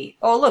incident be,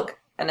 oh, look,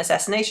 an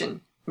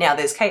assassination. Now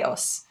there's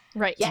chaos.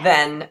 Right. Yeah.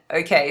 Then,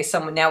 okay,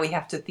 now we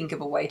have to think of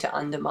a way to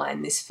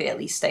undermine this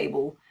fairly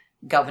stable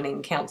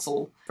governing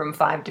council from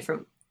 5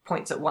 different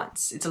points at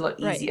once. It's a lot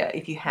easier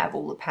if you have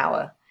all the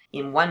power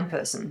in one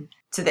person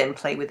to then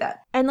play with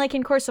that. And like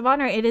in Course of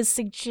Honor, it is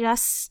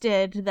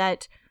suggested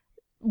that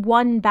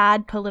one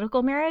bad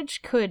political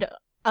marriage could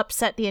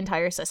upset the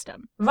entire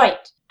system.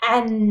 Right.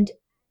 And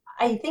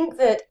I think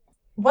that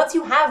once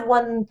you have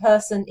one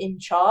person in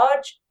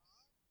charge,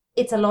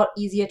 it's a lot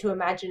easier to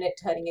imagine it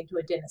turning into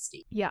a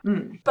dynasty. Yeah.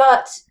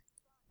 But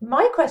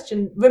my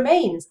question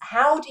remains,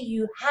 how do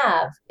you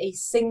have a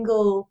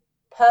single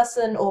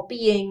person or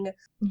being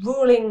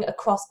ruling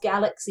across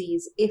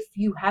galaxies if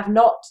you have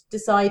not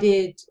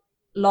decided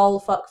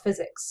lol fuck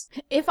physics?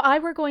 If I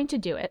were going to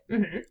do it,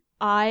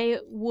 I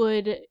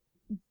would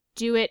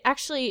do it.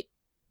 Actually,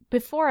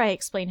 before I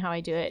explain how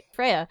I do it,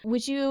 Freya,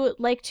 would you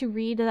like to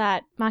read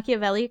that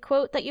Machiavelli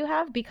quote that you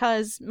have?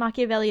 Because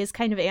Machiavelli is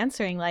kind of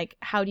answering, like,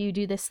 how do you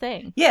do this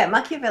thing? Yeah,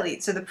 Machiavelli,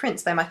 so The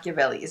Prince by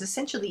Machiavelli is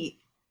essentially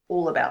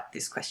all about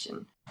this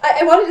question.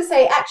 I wanted to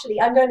say, actually,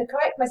 I'm going to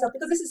correct myself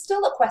because this is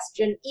still a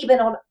question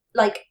even on,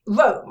 like,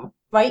 Rome,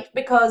 right?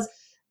 Because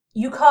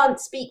you can't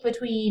speak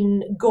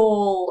between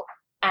Gaul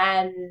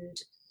and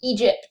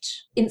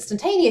Egypt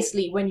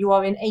instantaneously when you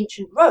are in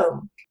ancient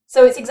Rome.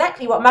 So it's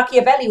exactly what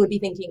Machiavelli would be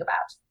thinking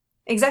about.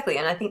 Exactly,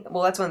 and I think,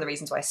 well, that's one of the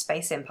reasons why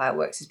Space Empire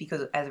works, is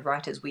because as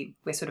writers, we're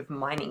sort of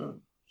mining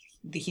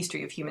the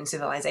history of human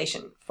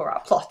civilization for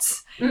our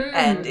plots.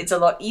 And it's a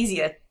lot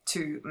easier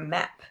to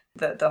map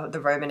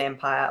the Roman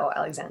Empire or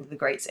Alexander the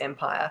Great's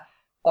empire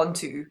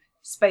onto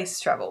space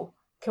travel.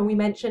 Can we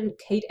mention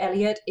Kate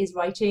Elliott is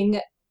writing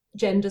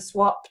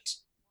gender-swapped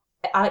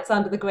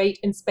Alexander the Great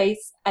in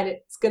space, and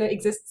it's going to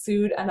exist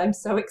soon, and I'm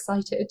so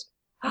excited.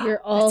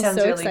 You're all sounds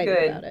so really excited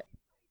good. about it.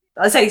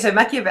 I'll say, so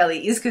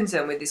Machiavelli is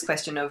concerned with this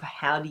question of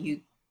how do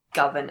you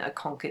govern a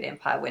conquered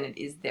empire when it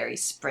is very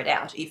spread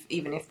out,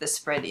 even if the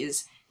spread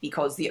is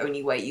because the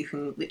only way you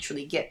can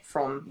literally get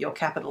from your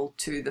capital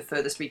to the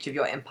furthest reach of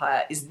your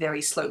empire is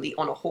very slowly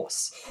on a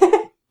horse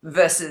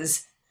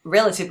versus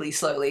relatively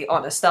slowly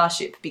on a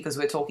starship, because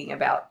we're talking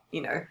about,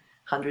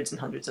 hundreds and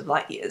hundreds of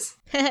light years.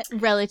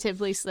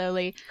 Relatively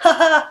slowly.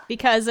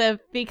 because of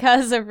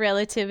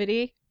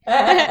relativity.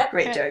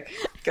 Great joke.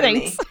 Go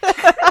Thanks. me.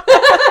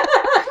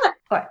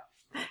 Right.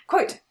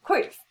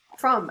 Quote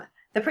from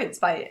The Prince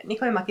by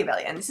Niccolo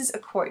Machiavelli, and this is a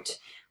quote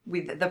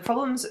with the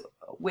problems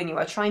when you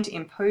are trying to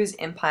impose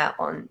empire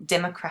on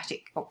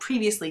democratic or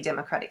previously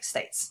democratic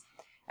states.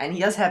 And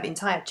he does have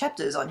entire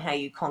chapters on how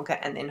you conquer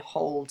and then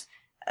hold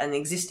an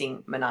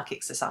existing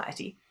monarchic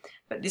society.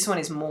 But this one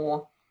is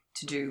more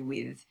to do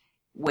with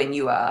when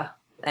you are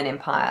an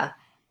empire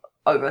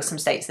over some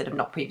states that have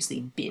not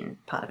previously been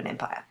part of an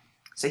empire.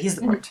 So here's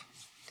the quote.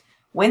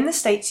 When the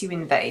states you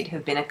invade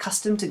have been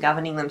accustomed to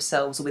governing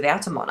themselves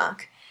without a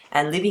monarch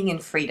and living in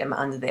freedom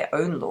under their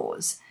own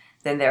laws,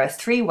 then there are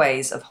 3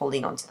 ways of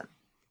holding on to them.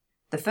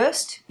 The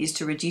first is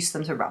to reduce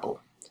them to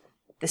rubble.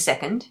 The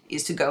second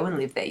is to go and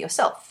live there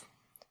yourself.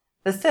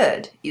 The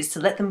third is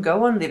to let them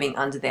go on living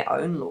under their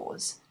own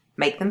laws,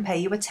 make them pay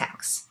you a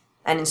tax,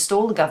 and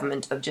install a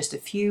government of just a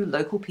few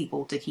local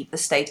people to keep the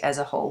state as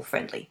a whole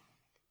friendly.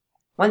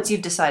 Once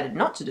you've decided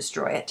not to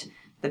destroy it,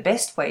 the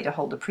best way to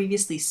hold a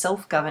previously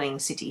self-governing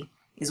city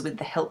is with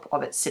the help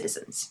of its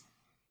citizens.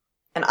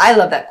 And I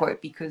love that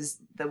quote because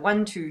the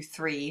 1, 2,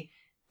 3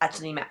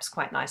 actually maps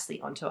quite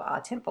nicely onto our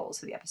tentpoles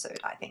for the episode,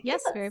 I think.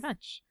 Yes, very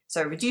much.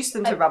 So reduce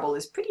them to rubble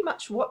is pretty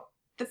much what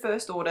the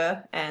First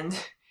Order and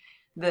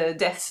the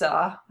Death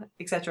Star,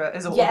 etc.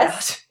 is all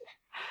about.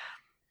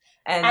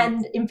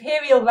 And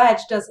Imperial Raj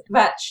does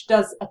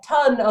a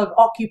ton of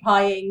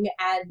occupying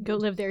and... Go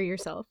live there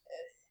yourself.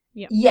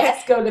 Yep.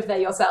 Yes, go live there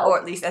yourself. Or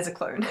at least as a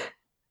clone.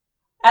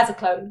 As a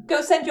clone.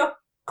 Go send your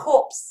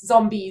corpse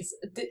zombies.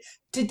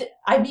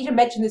 I need to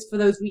mention this for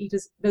those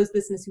readers, those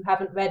listeners who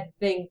haven't read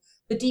the thing.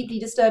 The deeply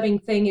disturbing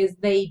thing is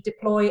they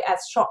deploy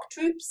as shock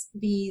troops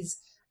these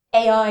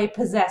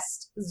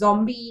AI-possessed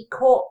zombie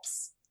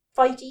corpse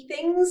fighty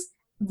things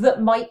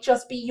that might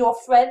just be your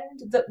friend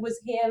that was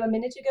here a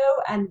minute ago,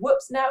 and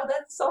whoops, now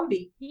there's a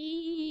zombie.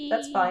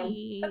 That's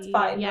fine. That's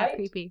fine, yeah, right?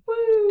 Creepy.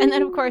 Woo! And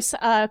then, of course,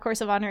 Course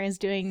of Honor is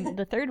doing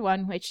the third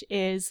one, which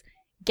is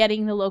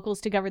getting the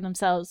locals to govern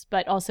themselves,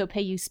 but also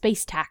pay you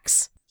space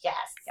tax. Yes.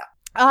 Yeah.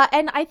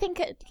 And I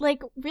think,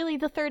 like, really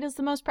the third is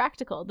the most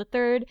practical. The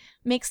third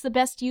makes the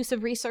best use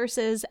of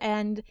resources,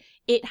 and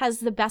it has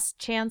the best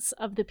chance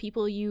of the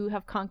people you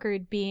have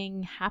conquered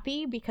being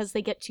happy because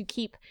they get to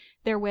keep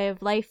their way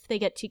of life. They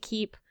get to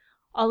keep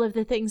all of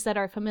the things that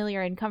are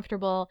familiar and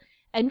comfortable.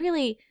 And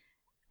really,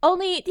 they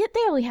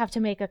only have to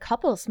make a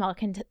couple small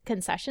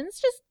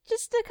concessions,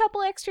 just a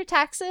couple extra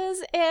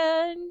taxes,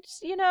 and,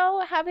 you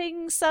know,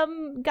 having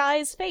some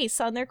guy's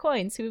face on their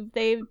coins who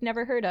they've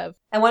never heard of.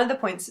 And one of the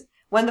points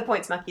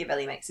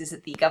Machiavelli makes is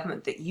that the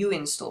government that you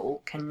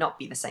install cannot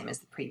be the same as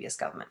the previous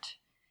government.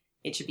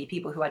 It should be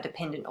people who are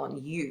dependent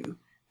on you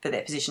for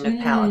their position of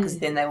power, because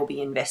then they will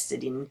be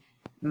invested in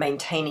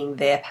maintaining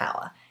their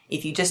power.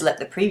 If you just let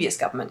the previous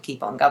government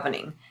keep on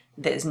governing,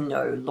 there's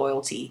no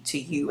loyalty to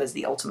you as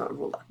the ultimate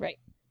ruler. Right.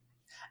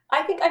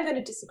 I think I'm going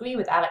to disagree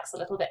with Alex a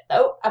little bit,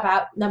 though,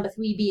 about number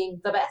 3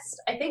 being the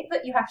best. I think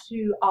that you have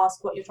to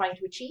ask what you're trying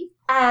to achieve.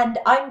 And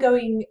I'm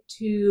going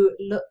to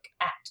look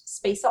at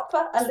space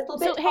opera a little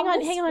bit. So hang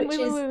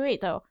on, wait,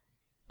 though.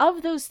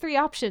 Of those 3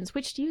 options,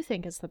 which do you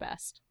think is the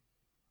best?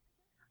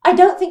 I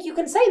don't think you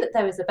can say that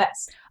there is a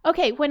best.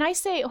 Okay, when I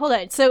say, hold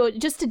on, so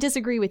just to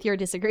disagree with your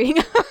disagreeing.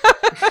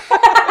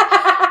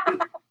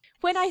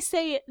 When I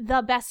say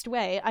the best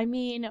way, I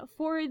mean,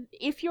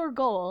 if your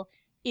goal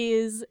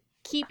is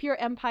keep your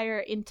empire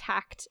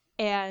intact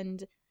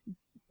and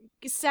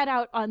set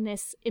out on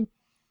this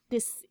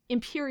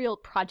imperial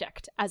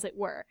project, as it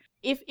were.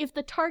 If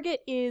the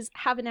target is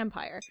have an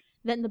empire,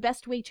 then the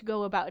best way to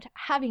go about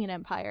having an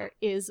empire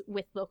is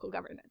with local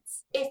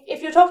governance.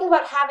 If you're talking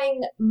about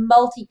having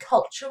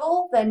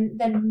multicultural, then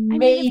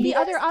maybe if the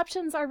other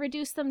options are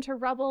reduce them to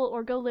rubble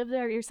or go live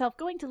there yourself,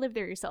 going to live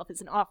there yourself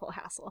is an awful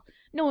hassle.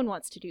 No one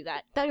wants to do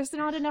that. There's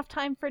not enough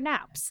time for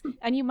naps,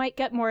 and you might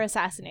get more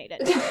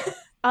assassinated.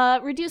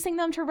 Reducing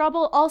them to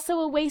rubble, also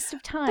a waste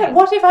of time. But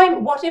what if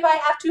I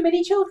have too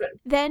many children?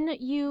 Then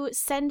you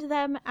send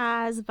them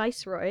as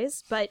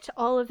viceroys, but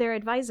all of their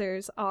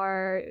advisors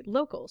are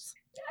locals.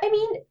 I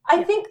mean,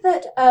 I think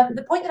that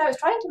the point that I was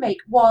trying to make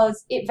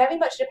was it very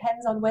much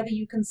depends on whether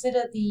you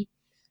consider the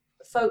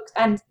folks,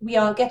 and we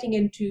are getting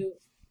into,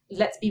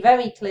 let's be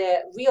very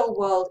clear, real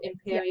world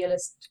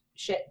imperialist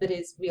shit that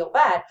is real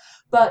bad,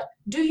 but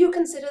do you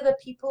consider the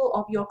people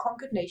of your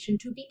conquered nation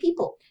to be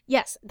people?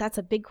 Yes, that's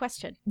a big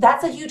question.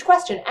 That's a huge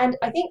question, and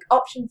I think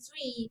option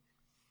 3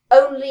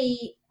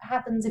 only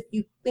happens if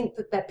you think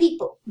that they're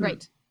people.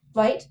 Right.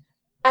 Right?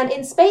 And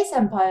in space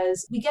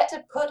empires, we get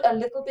to put a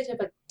little bit of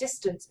a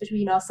distance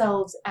between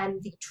ourselves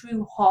and the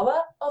true horror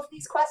of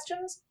these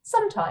questions,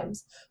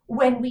 sometimes,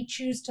 when we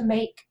choose to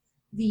make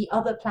the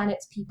other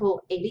planet's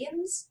people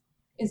aliens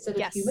instead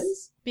of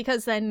humans.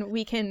 Because then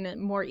we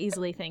can more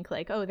easily think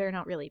like, oh, they're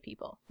not really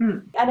people.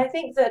 And I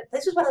think that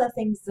this was one of the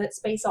things that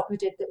space opera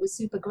did that was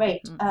super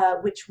great,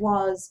 which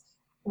was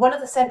one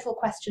of the central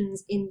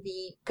questions in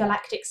the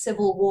galactic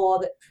civil war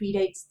that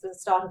predates the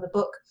start of the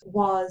book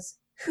was,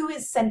 who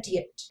is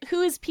sentient?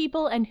 Who is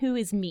people and who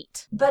is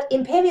meat? But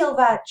Imperial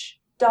Vatch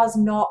does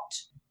not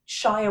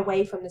shy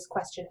away from this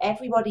question.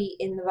 Everybody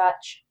in the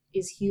Vatch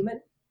is human,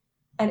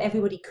 and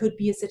everybody could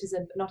be a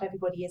citizen, but not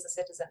everybody is a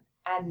citizen.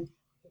 And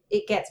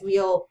it gets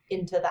real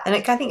into that. And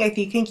I think if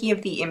you're thinking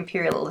of the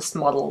imperialist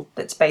model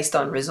that's based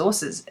on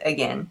resources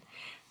again,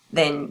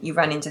 then you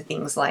run into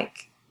things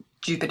like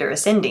Jupiter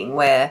Ascending,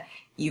 where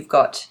you've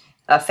got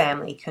a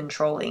family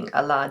controlling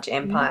a large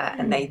empire,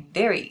 and they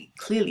very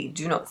clearly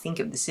do not think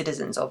of the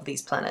citizens of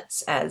these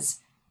planets as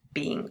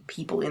being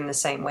people in the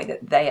same way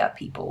that they are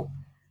people,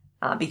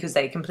 because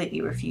they completely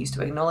refuse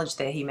to acknowledge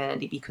their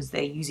humanity because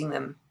they're using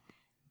them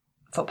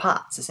for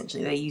parts,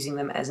 essentially. They're using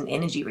them as an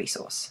energy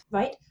resource.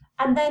 Right.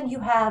 And then you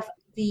have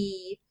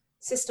the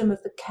system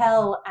of the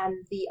Kell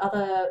and the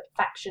other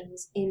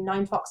factions in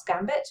Nine Fox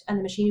Gambit and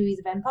the Machineries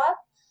of Empire,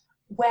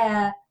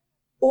 where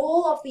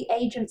all of the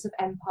agents of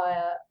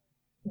Empire,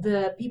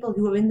 the people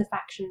who are in the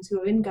factions,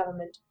 who are in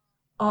government,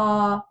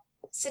 are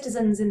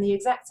citizens in the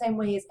exact same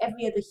way as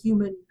every other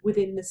human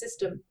within the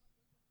system,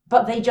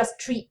 but they just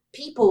treat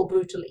people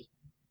brutally.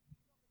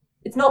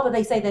 It's not that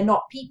they say they're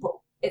not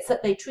people, it's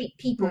that they treat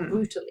people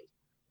brutally.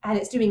 And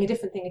it's doing a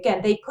different thing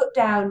again. They put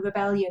down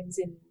rebellions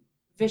in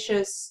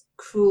vicious,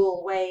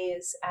 cruel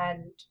ways,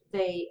 and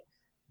they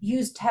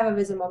use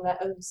terrorism on their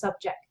own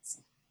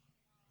subjects.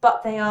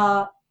 But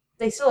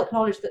they still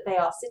acknowledge that they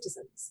are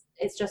citizens.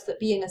 It's just that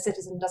being a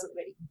citizen doesn't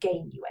really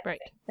gain you anything.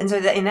 Right. And so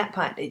that in that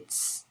part,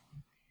 if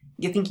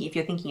you're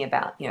thinking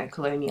about,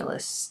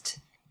 colonialist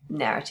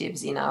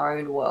narratives in our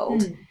own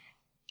world,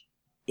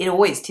 it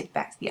always tipped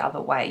back the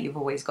other way. You've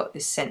always got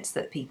this sense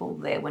that people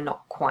there were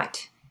not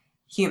quite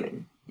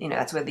human.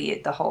 That's where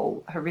the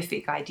whole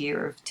horrific idea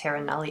of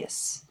terra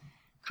nullius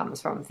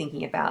comes from,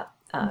 thinking about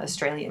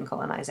Australian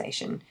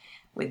colonisation,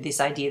 with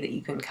this idea that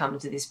you can come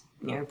to this,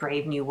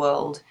 brave new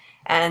world,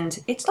 and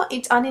it's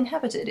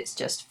uninhabited. It's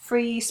just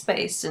free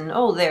space, and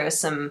there are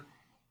some,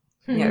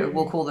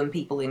 we'll call them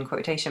people in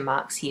quotation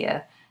marks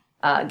here,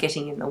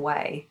 getting in the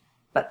way,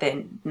 but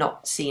they're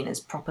not seen as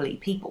properly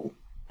people,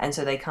 and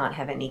so they can't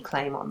have any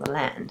claim on the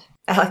land.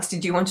 Alex,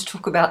 did you want to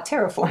talk about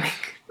terraforming?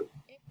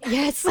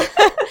 Yes.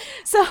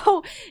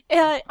 So,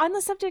 on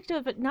the subject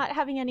of not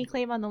having any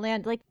claim on the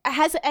land, like,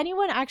 has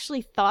anyone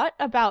actually thought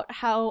about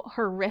how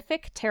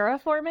horrific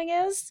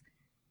terraforming is?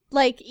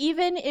 Like,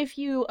 even if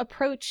you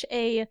approach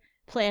a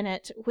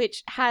planet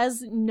which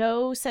has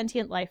no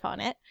sentient life on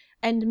it,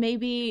 and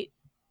maybe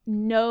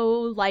no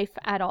life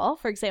at all,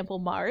 for example,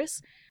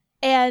 Mars,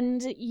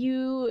 and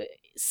you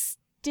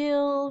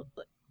still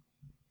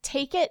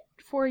take it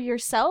for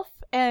yourself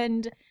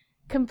and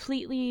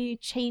completely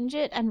change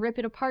it and rip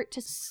it apart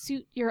to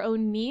suit your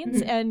own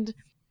needs. And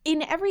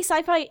in every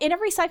sci-fi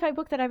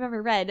book that I've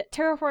ever read,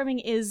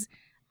 terraforming is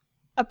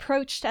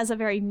approached as a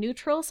very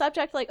neutral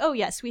subject, like, oh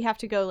yes, we have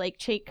to go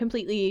like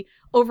completely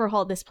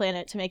overhaul this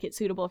planet to make it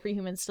suitable for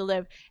humans to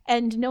live,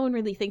 and no one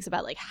really thinks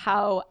about like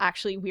how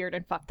actually weird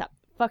and fucked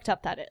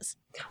up that is.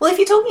 Well, if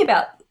you're talking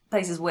about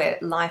places where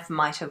life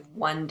might have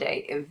one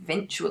day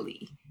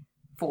eventually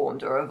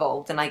formed or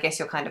evolved, then I guess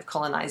you're kind of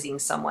colonizing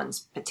someone's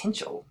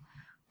potential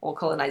or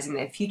colonizing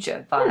their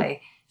future by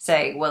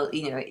saying, well,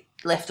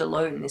 left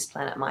alone, this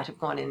planet might have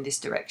gone in this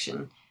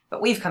direction, but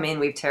we've come in,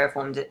 we've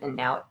terraformed it, and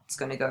now it's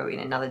going to go in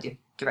another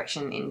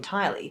direction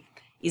entirely.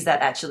 Is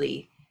that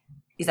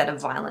a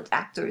violent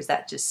act, or is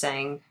that just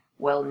saying,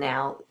 well,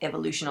 now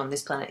evolution on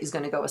this planet is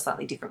going to go a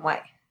slightly different way?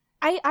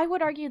 I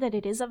would argue that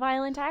it is a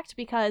violent act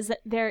because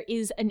there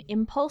is an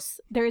impulse.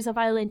 There is a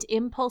violent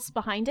impulse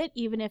behind it,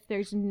 even if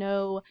there's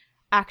no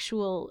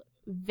actual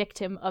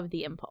victim of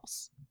the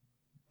impulse.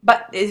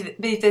 But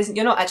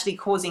you're not actually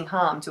causing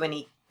harm to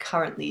any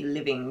currently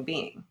living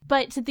being.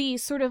 But the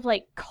sort of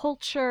like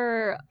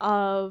culture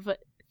of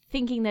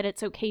thinking that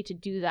it's okay to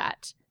do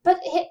that. But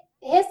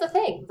here's the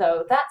thing,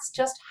 though. That's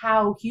just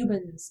how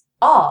humans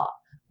are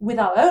with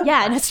our own.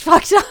 Yeah, and it's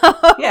fucked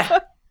up. Yeah.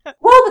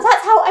 Well, but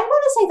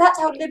that's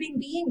how living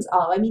beings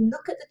are. I mean,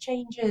 look at the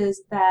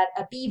changes that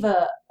a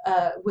beaver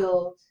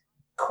will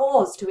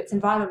cause to its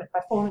environment by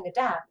forming a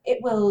dam. It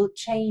will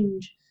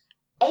change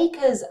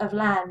acres of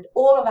land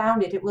all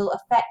around it. It will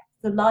affect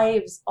the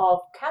lives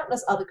of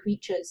countless other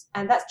creatures,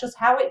 and that's just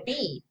how it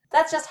be.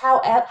 That's just how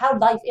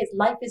life is.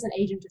 Life is an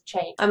agent of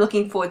change. I'm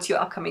looking forward to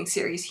your upcoming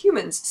series,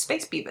 Humans,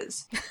 Space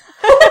Beavers.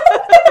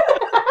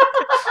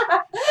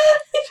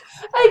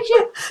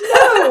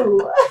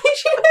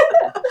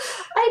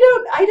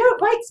 I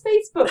don't write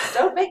space books.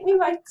 Don't make me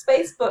write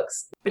space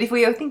books. But if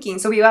we are thinking,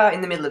 so we are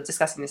in the middle of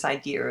discussing this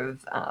idea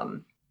of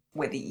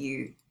whether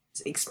you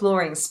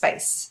exploring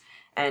space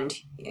and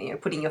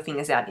putting your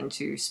fingers out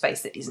into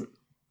space that isn't,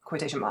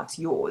 quotation marks,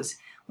 yours,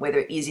 whether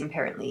it is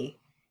inherently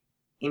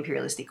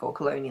imperialistic or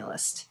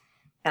colonialist.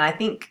 And I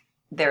think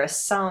there are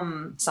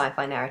some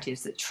sci-fi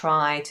narratives that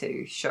try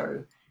to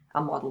show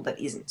a model that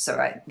isn't. So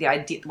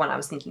the one I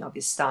was thinking of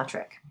is Star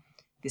Trek.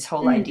 This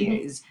whole idea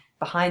is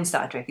behind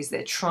Star Trek is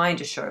they're trying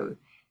to show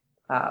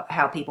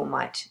how people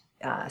might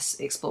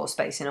explore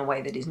space in a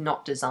way that is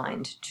not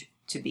designed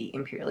to be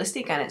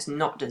imperialistic, and it's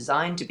not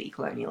designed to be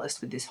colonialist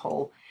with this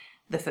whole,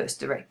 the first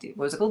directive,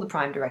 what was it called? The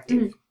Prime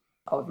Directive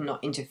of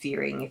not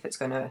interfering if it's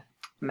going to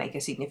make a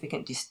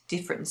significant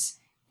difference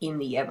in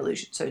the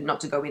evolution. So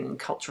not to go in and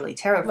culturally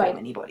terraform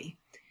anybody.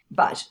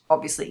 But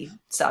obviously,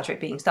 Star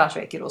Trek being Star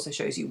Trek, it also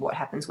shows you what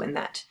happens when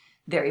that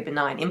very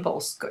benign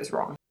impulse goes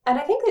wrong. And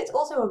I think it's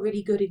also a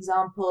really good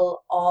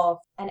example of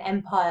an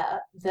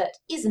empire that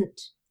isn't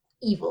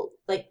evil.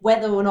 Like,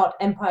 whether or not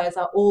empires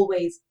are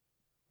always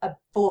a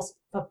force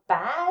for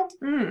bad.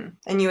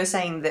 And you were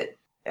saying that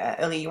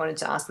earlier you wanted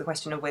to ask the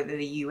question of whether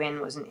the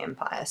UN was an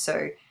empire.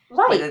 So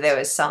Right.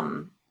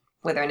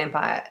 whether an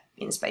empire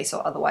in space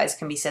or otherwise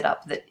can be set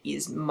up that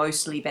is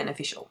mostly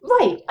beneficial.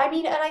 Right. I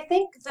mean, and I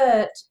think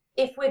that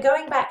if we're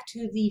going back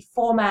to the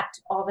format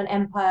of an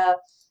empire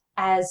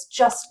as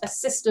just a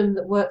system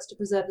that works to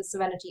preserve the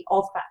serenity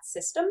of that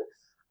system,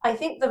 I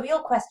think the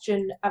real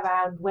question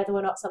around whether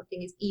or not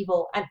something is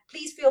evil, and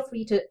please feel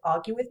free to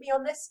argue with me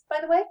on this, by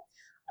the way,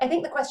 I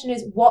think the question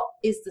is, what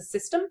is the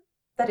system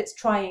that it's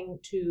trying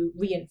to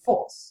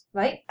reinforce,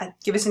 right?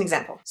 Give us an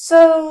example.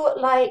 So,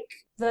 like,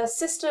 the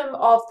system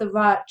of the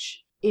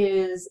Raj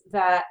is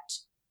that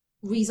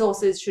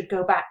resources should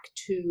go back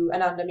to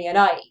Ananda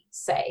Mionai,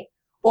 say.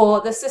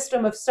 Or the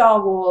system of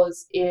Star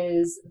Wars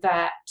is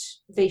that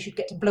they should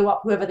get to blow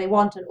up whoever they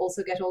want and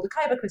also get all the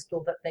Kyber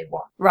crystal that they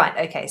want.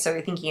 Right, okay, so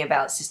we're thinking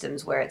about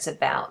systems where it's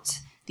about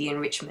the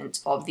enrichment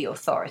of the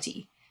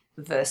authority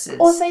versus...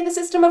 Or say the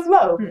system of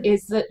Rome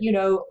is that,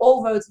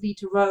 all roads lead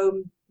to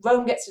Rome.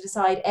 Rome gets to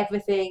decide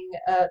everything.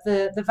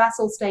 The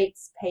vassal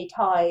states pay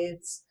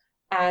tithes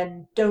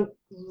and don't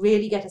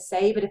really get a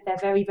say, but if they're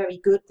very, very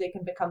good, they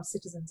can become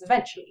citizens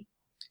eventually.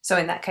 So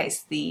in that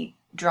case, the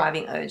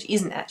driving urge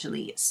isn't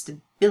actually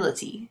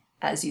stability,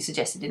 as you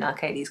suggested in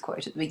Arcadie's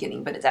quote at the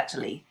beginning, but it's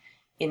actually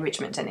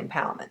enrichment and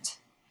empowerment.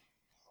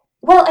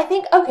 Well, I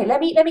think, okay, let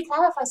me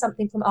clarify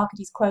something from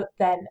Arcadie's quote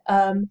then.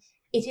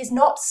 It is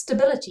not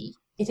stability.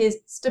 It is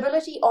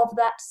stability of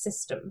that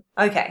system.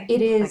 Okay.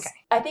 It is, Okay.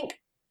 I think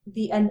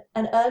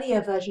an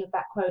earlier version of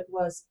that quote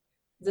was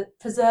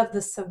preserve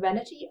the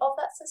serenity of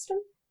that system.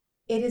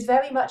 It is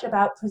very much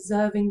about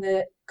preserving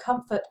the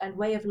comfort and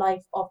way of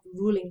life of the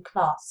ruling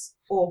class,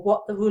 or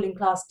what the ruling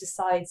class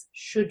decides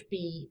should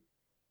be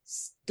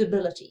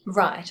stability.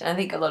 Right. And I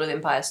think a lot of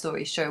Empire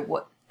stories show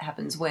what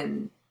happens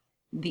when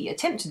the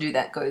attempt to do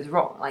that goes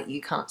wrong. Like,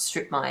 you can't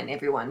strip mine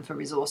everyone for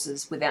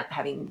resources without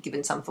having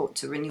given some thought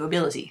to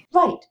renewability.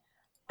 Right.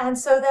 And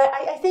so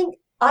I think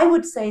I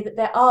would say that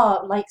there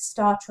are, like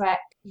Star Trek,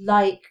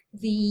 like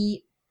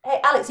the... Hey,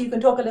 Alex, you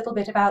can talk a little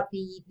bit about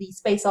the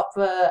space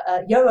opera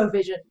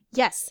Eurovision.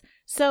 Yes.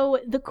 So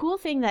the cool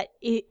thing that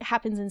it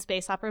happens in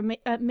space opera,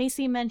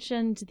 Macy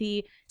mentioned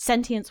the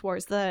Sentience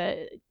Wars,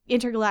 the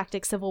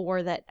intergalactic civil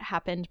war that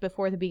happened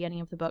before the beginning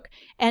of the book.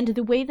 And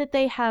the way that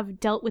they have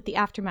dealt with the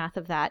aftermath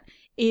of that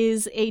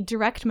is a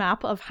direct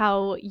map of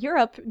how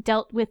Europe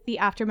dealt with the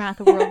aftermath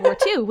of World War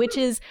II, which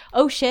is,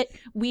 oh shit,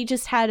 we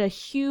just had a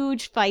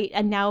huge fight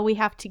and now we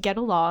have to get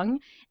along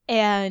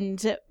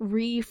and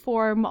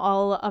reform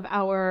all of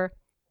our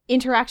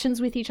interactions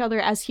with each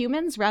other as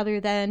humans rather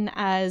than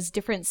as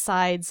different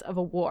sides of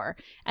a war.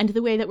 And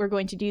the way that we're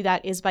going to do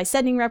that is by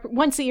sending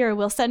once a year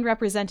we'll send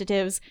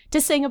representatives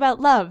to sing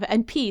about love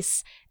and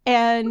peace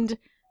and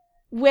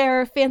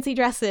wear fancy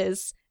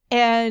dresses.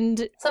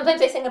 And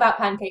sometimes they sing about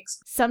pancakes.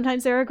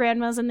 Sometimes there are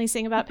grandmas and they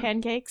sing about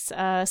pancakes.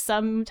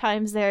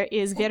 Sometimes there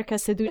is Verka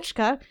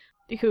Serduchka,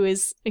 who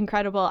is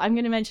incredible. I'm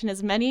going to mention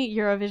as many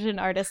Eurovision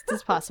artists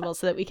as possible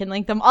so that we can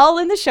link them all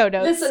in the show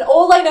notes. Listen,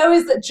 all I know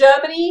is that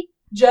Germany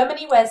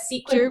wears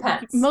sequined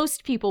pants.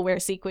 Most people wear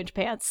sequined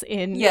pants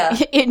in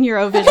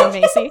Eurovision,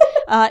 Macy.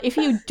 If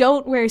you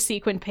don't wear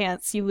sequined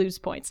pants, you lose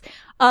points.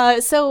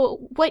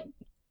 So what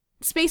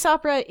space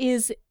opera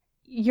is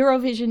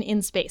Eurovision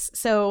in space.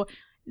 So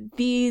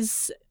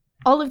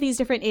all of these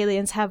different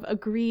aliens have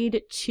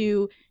agreed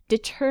to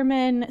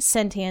determine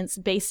sentience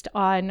based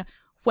on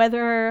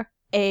whether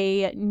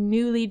a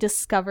newly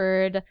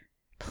discovered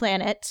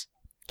planet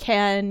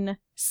can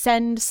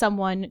send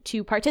someone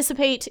to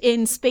participate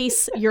in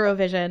space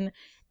Eurovision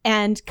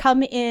and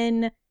come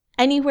in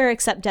anywhere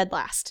except dead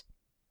last.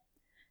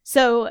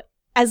 So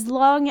as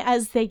long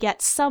as they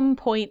get some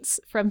points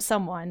from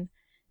someone,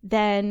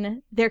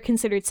 then they're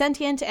considered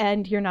sentient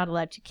and you're not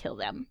allowed to kill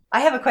them. I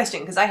have a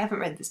question because I haven't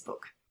read this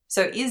book.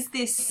 So is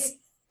this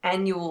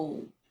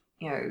annual,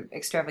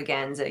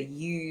 extravaganza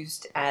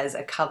used as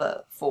a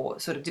cover for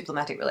sort of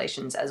diplomatic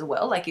relations as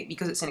well? Like,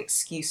 because it's an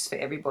excuse for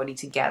everybody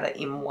to gather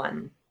in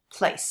one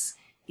place.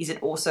 Is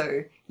it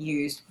also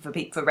used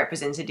for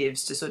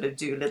representatives to sort of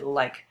do little,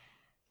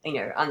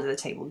 under the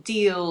table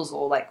deals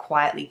or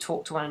quietly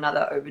talk to one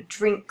another over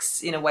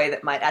drinks in a way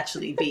that might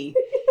actually be,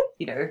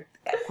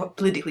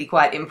 politically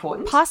quite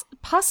important?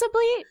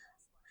 Possibly.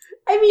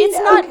 I mean, it's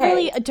not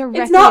really a direct.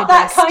 It's not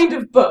that kind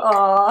of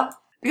book.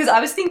 Because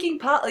I was thinking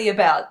partly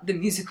about the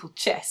musical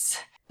Chess,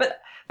 but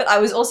I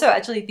was also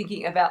actually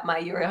thinking about my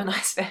Yuri on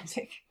Ice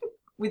fanfic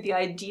with the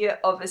idea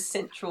of a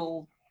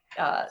central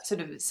sort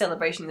of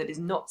celebration that is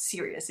not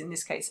serious, in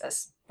this case a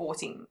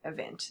sporting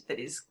event that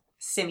is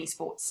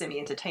semi-sports,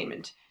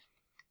 semi-entertainment,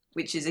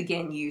 which is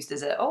again used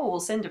as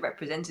we'll send a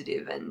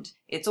representative and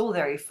it's all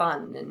very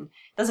fun and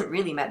doesn't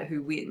really matter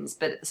who wins,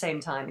 but at the same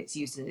time it's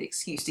used as an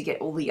excuse to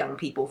get all the young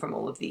people from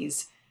all of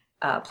these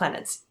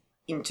planets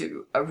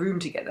into a room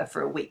together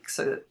for a week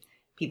so that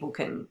people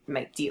can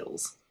make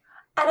deals.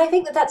 And I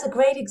think that that's a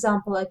great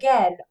example,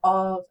 again,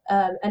 of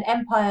an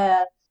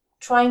empire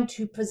trying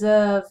to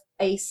preserve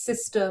a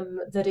system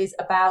that is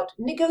about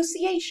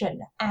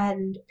negotiation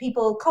and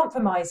people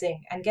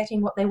compromising and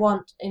getting what they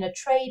want in a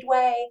trade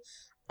way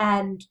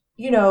and,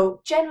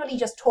 generally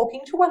just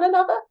talking to one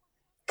another.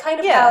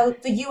 Kind of how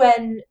the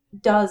UN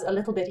does a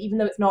little bit, even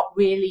though it's not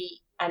really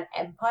an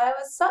empire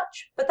as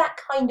such, but that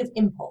kind of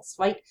impulse,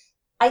 right?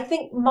 I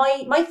think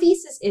my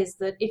thesis is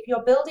that if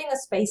you're building a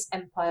space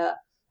empire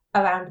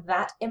around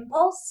that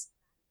impulse,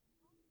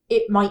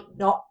 it might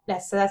not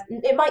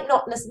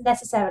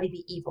necessarily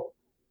be evil.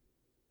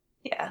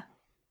 Yeah.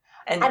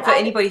 And for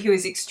anybody who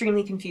is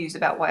extremely confused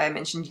about why I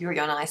mentioned Yuri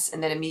on Ice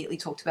and then immediately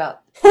talked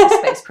about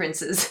Space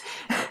Princes,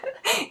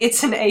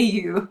 it's an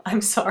AU.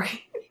 I'm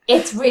sorry.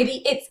 It's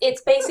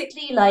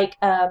basically like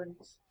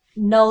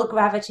null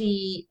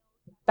gravity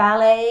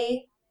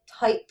ballet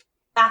type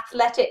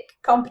athletic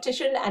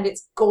competition, and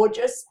it's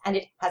gorgeous and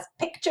it has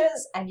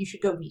pictures and you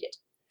should go read it.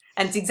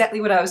 And it's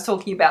exactly what I was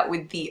talking about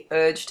with the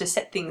urge to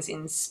set things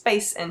in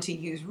space and to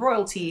use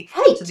royalty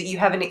so that you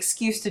have an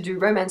excuse to do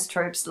romance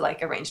tropes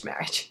like arranged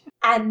marriage.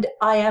 And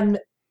I am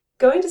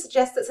going to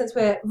suggest that since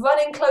we're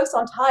running close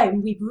on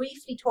time, we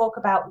briefly talk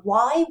about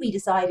why we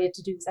decided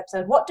to do this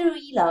episode. What do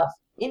we love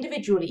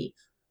individually?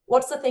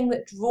 What's the thing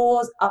that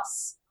draws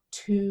us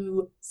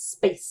to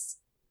space?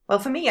 Well,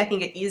 for me, I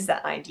think it is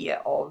that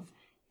idea of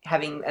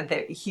having a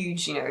very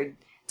huge,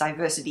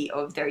 diversity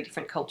of very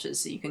different cultures.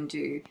 So you can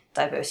do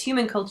diverse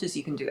human cultures,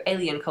 you can do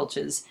alien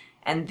cultures,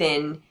 And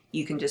then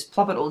you can just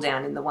plop it all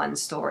down in the one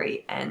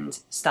story and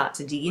start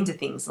to dig into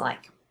things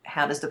like,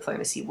 how does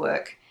diplomacy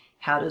work?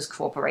 How does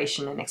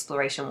cooperation and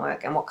exploration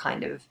work? And what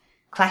kind of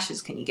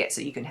clashes can you get?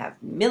 So you can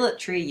have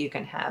military, you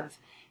can have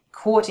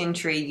court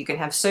intrigue, you can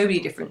have so many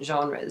different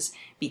genres,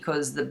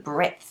 because the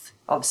breadth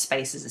of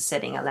space as a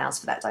setting allows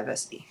for that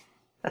diversity.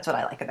 That's what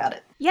I like about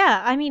it.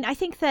 Yeah, I mean, I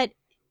think that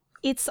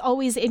it's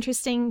always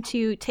interesting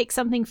to take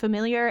something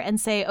familiar and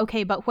say,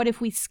 okay, but what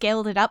if we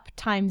scaled it up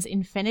times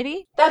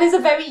infinity? That is a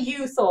very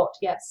you thought,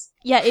 yes.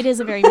 Yeah, it is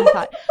a very me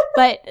thought.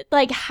 But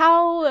like,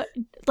 how,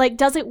 like,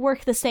 does it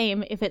work the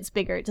same if it's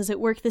bigger? Does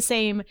it work the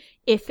same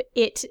if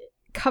it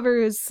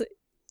covers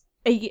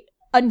a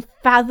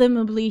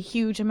unfathomably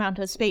huge amount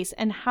of space?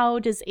 And how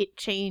does it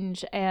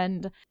change?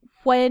 And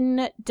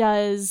when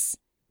does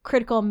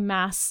critical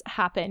mass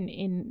happen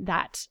in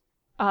that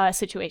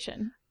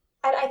situation?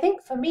 And I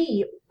think for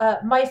me,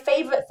 my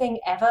favorite thing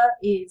ever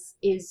is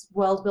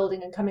world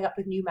building and coming up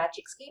with new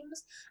magic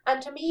schemes.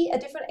 And to me, a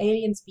different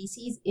alien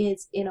species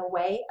is, in a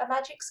way, a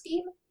magic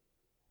scheme.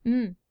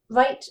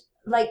 Right?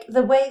 Like,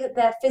 the way that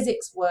their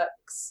physics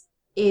works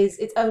is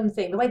its own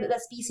thing. The way that their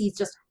species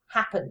just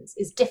happens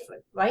is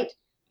different, right?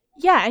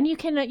 Yeah, and you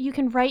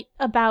can write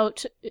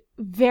about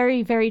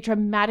very, very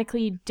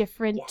dramatically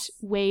different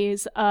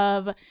ways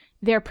of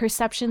their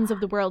perceptions of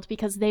the world,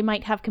 because they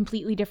might have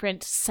completely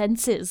different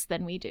senses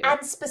than we do. And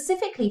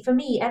specifically for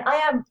me, and I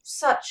am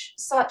such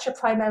a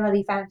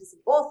primarily fantasy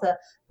author,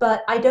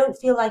 but I don't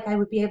feel like I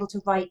would be able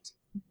to write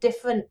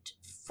different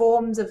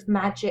forms of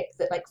magic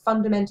that like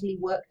fundamentally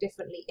work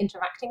differently,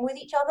 interacting with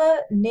each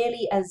other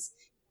nearly as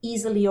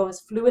easily or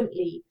as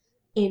fluently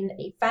in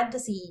a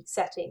fantasy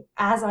setting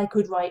as I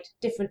could write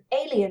different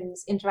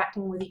aliens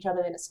interacting with each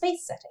other in a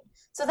space setting.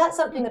 So that's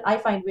something that I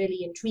find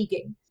really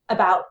intriguing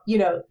about, you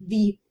know,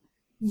 the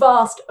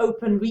vast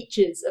open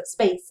reaches of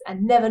space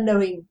and never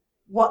knowing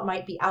what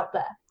might be out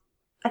there.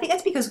 I think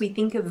that's because we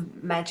think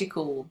of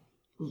magical,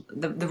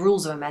 the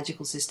rules of a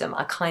magical system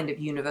are kind of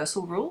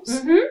universal rules.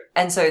 Mm-hmm.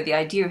 And so the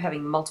idea of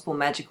having multiple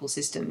magical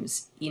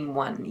systems in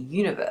one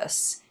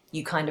universe,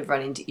 you kind of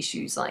run into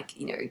issues like,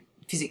 you know,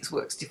 physics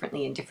works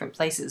differently in different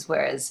places.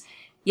 Whereas,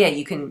 yeah,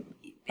 you can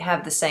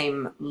have the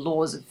same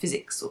laws of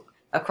physics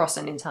across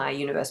an entire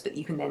universe, but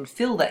you can then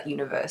fill that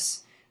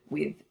universe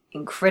with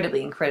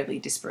incredibly, incredibly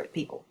disparate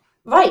people.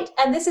 Right,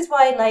 and this is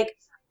why, like,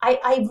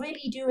 I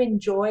really do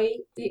enjoy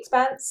The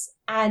Expanse,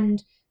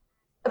 but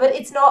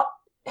it's not,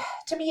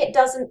 to me, it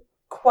doesn't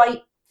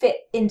quite fit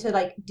into,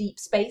 like, deep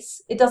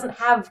space. It doesn't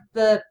have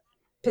the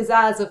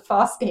pizzazz of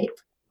Farscape.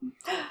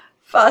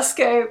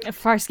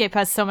 Farscape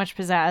has so much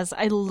pizzazz.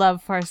 I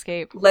love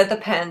Farscape. Leather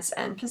pants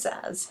and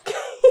pizzazz.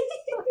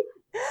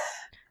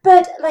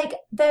 But, like,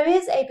 there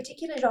is a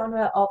particular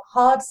genre of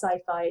hard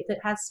sci-fi that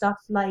has stuff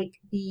like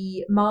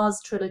the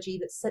Mars trilogy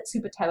that's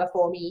super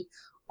terraformy,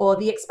 or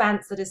The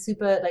Expanse that is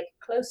super, like,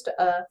 close to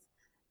Earth,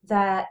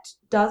 that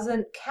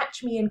doesn't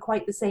catch me in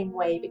quite the same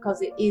way,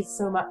 because it is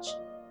so much,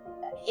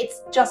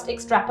 it's just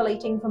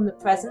extrapolating from the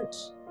present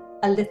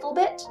a little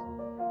bit.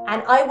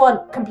 And I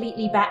want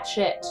completely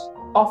batshit,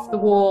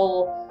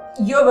 off-the-wall,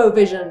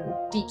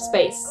 Eurovision deep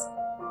space.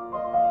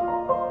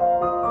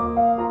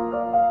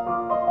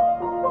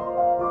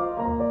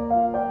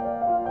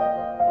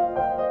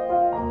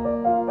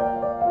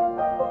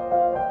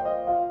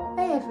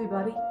 Hey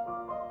everybody.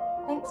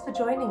 Thanks for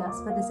joining us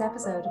for this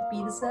episode of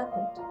Be the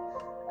Serpent,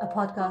 a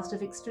podcast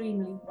of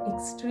extremely,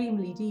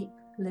 extremely deep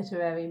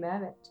literary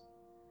merit.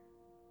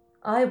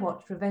 I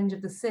watched Revenge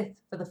of the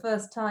Sith for the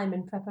first time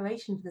in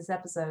preparation for this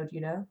episode,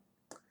 you know.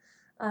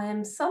 I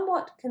am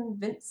somewhat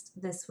convinced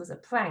this was a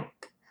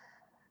prank,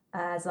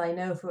 as I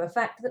know for a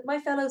fact that my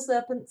fellow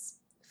serpents,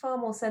 far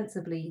more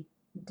sensibly,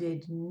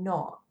 did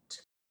not.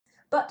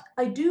 But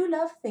I do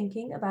love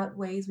thinking about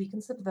ways we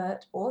can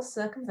subvert or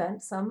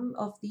circumvent some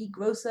of the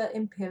grosser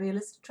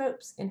imperialist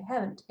tropes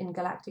inherent in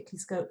galactically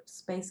scoped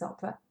space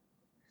opera.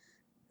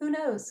 Who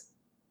knows?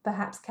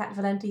 Perhaps Cat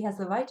Valenti has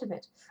the right of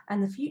it,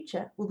 and the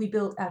future will be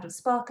built out of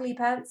sparkly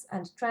pants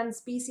and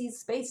trans-species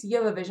space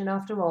Eurovision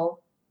after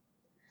all.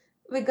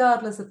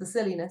 Regardless of the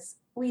silliness,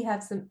 we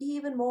have some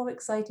even more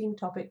exciting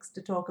topics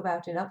to talk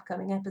about in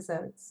upcoming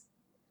episodes.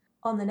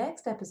 On the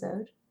next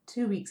episode,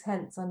 2 weeks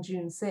hence on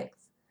June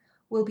 6th,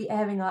 we'll be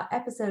airing our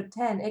episode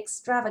 10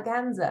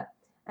 extravaganza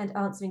and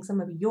answering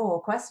some of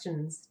your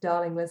questions,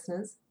 darling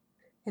listeners.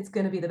 It's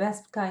going to be the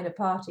best kind of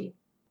party.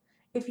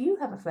 If you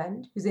have a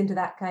friend who's into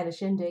that kind of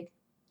shindig,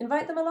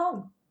 invite them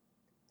along.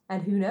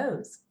 And who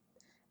knows,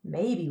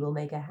 maybe we'll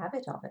make a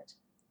habit of it.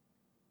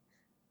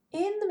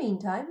 In the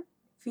meantime,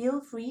 feel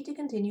free to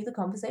continue the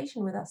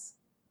conversation with us.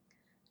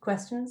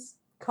 Questions,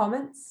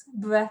 comments,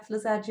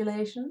 breathless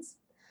adulations?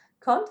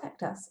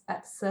 Contact us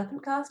at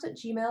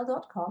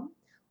serpentcast@gmail.com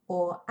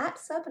or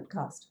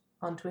 @serpentcast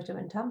on Twitter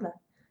and Tumblr.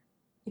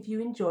 If you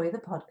enjoy the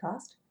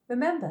podcast,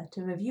 remember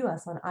to review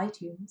us on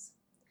iTunes.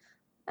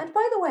 And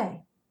by the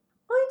way,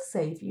 I'd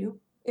save you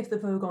if the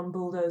Vogon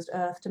bulldozed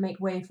Earth to make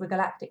way for a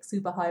galactic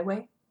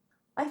superhighway.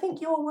 I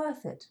think you're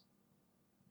worth it.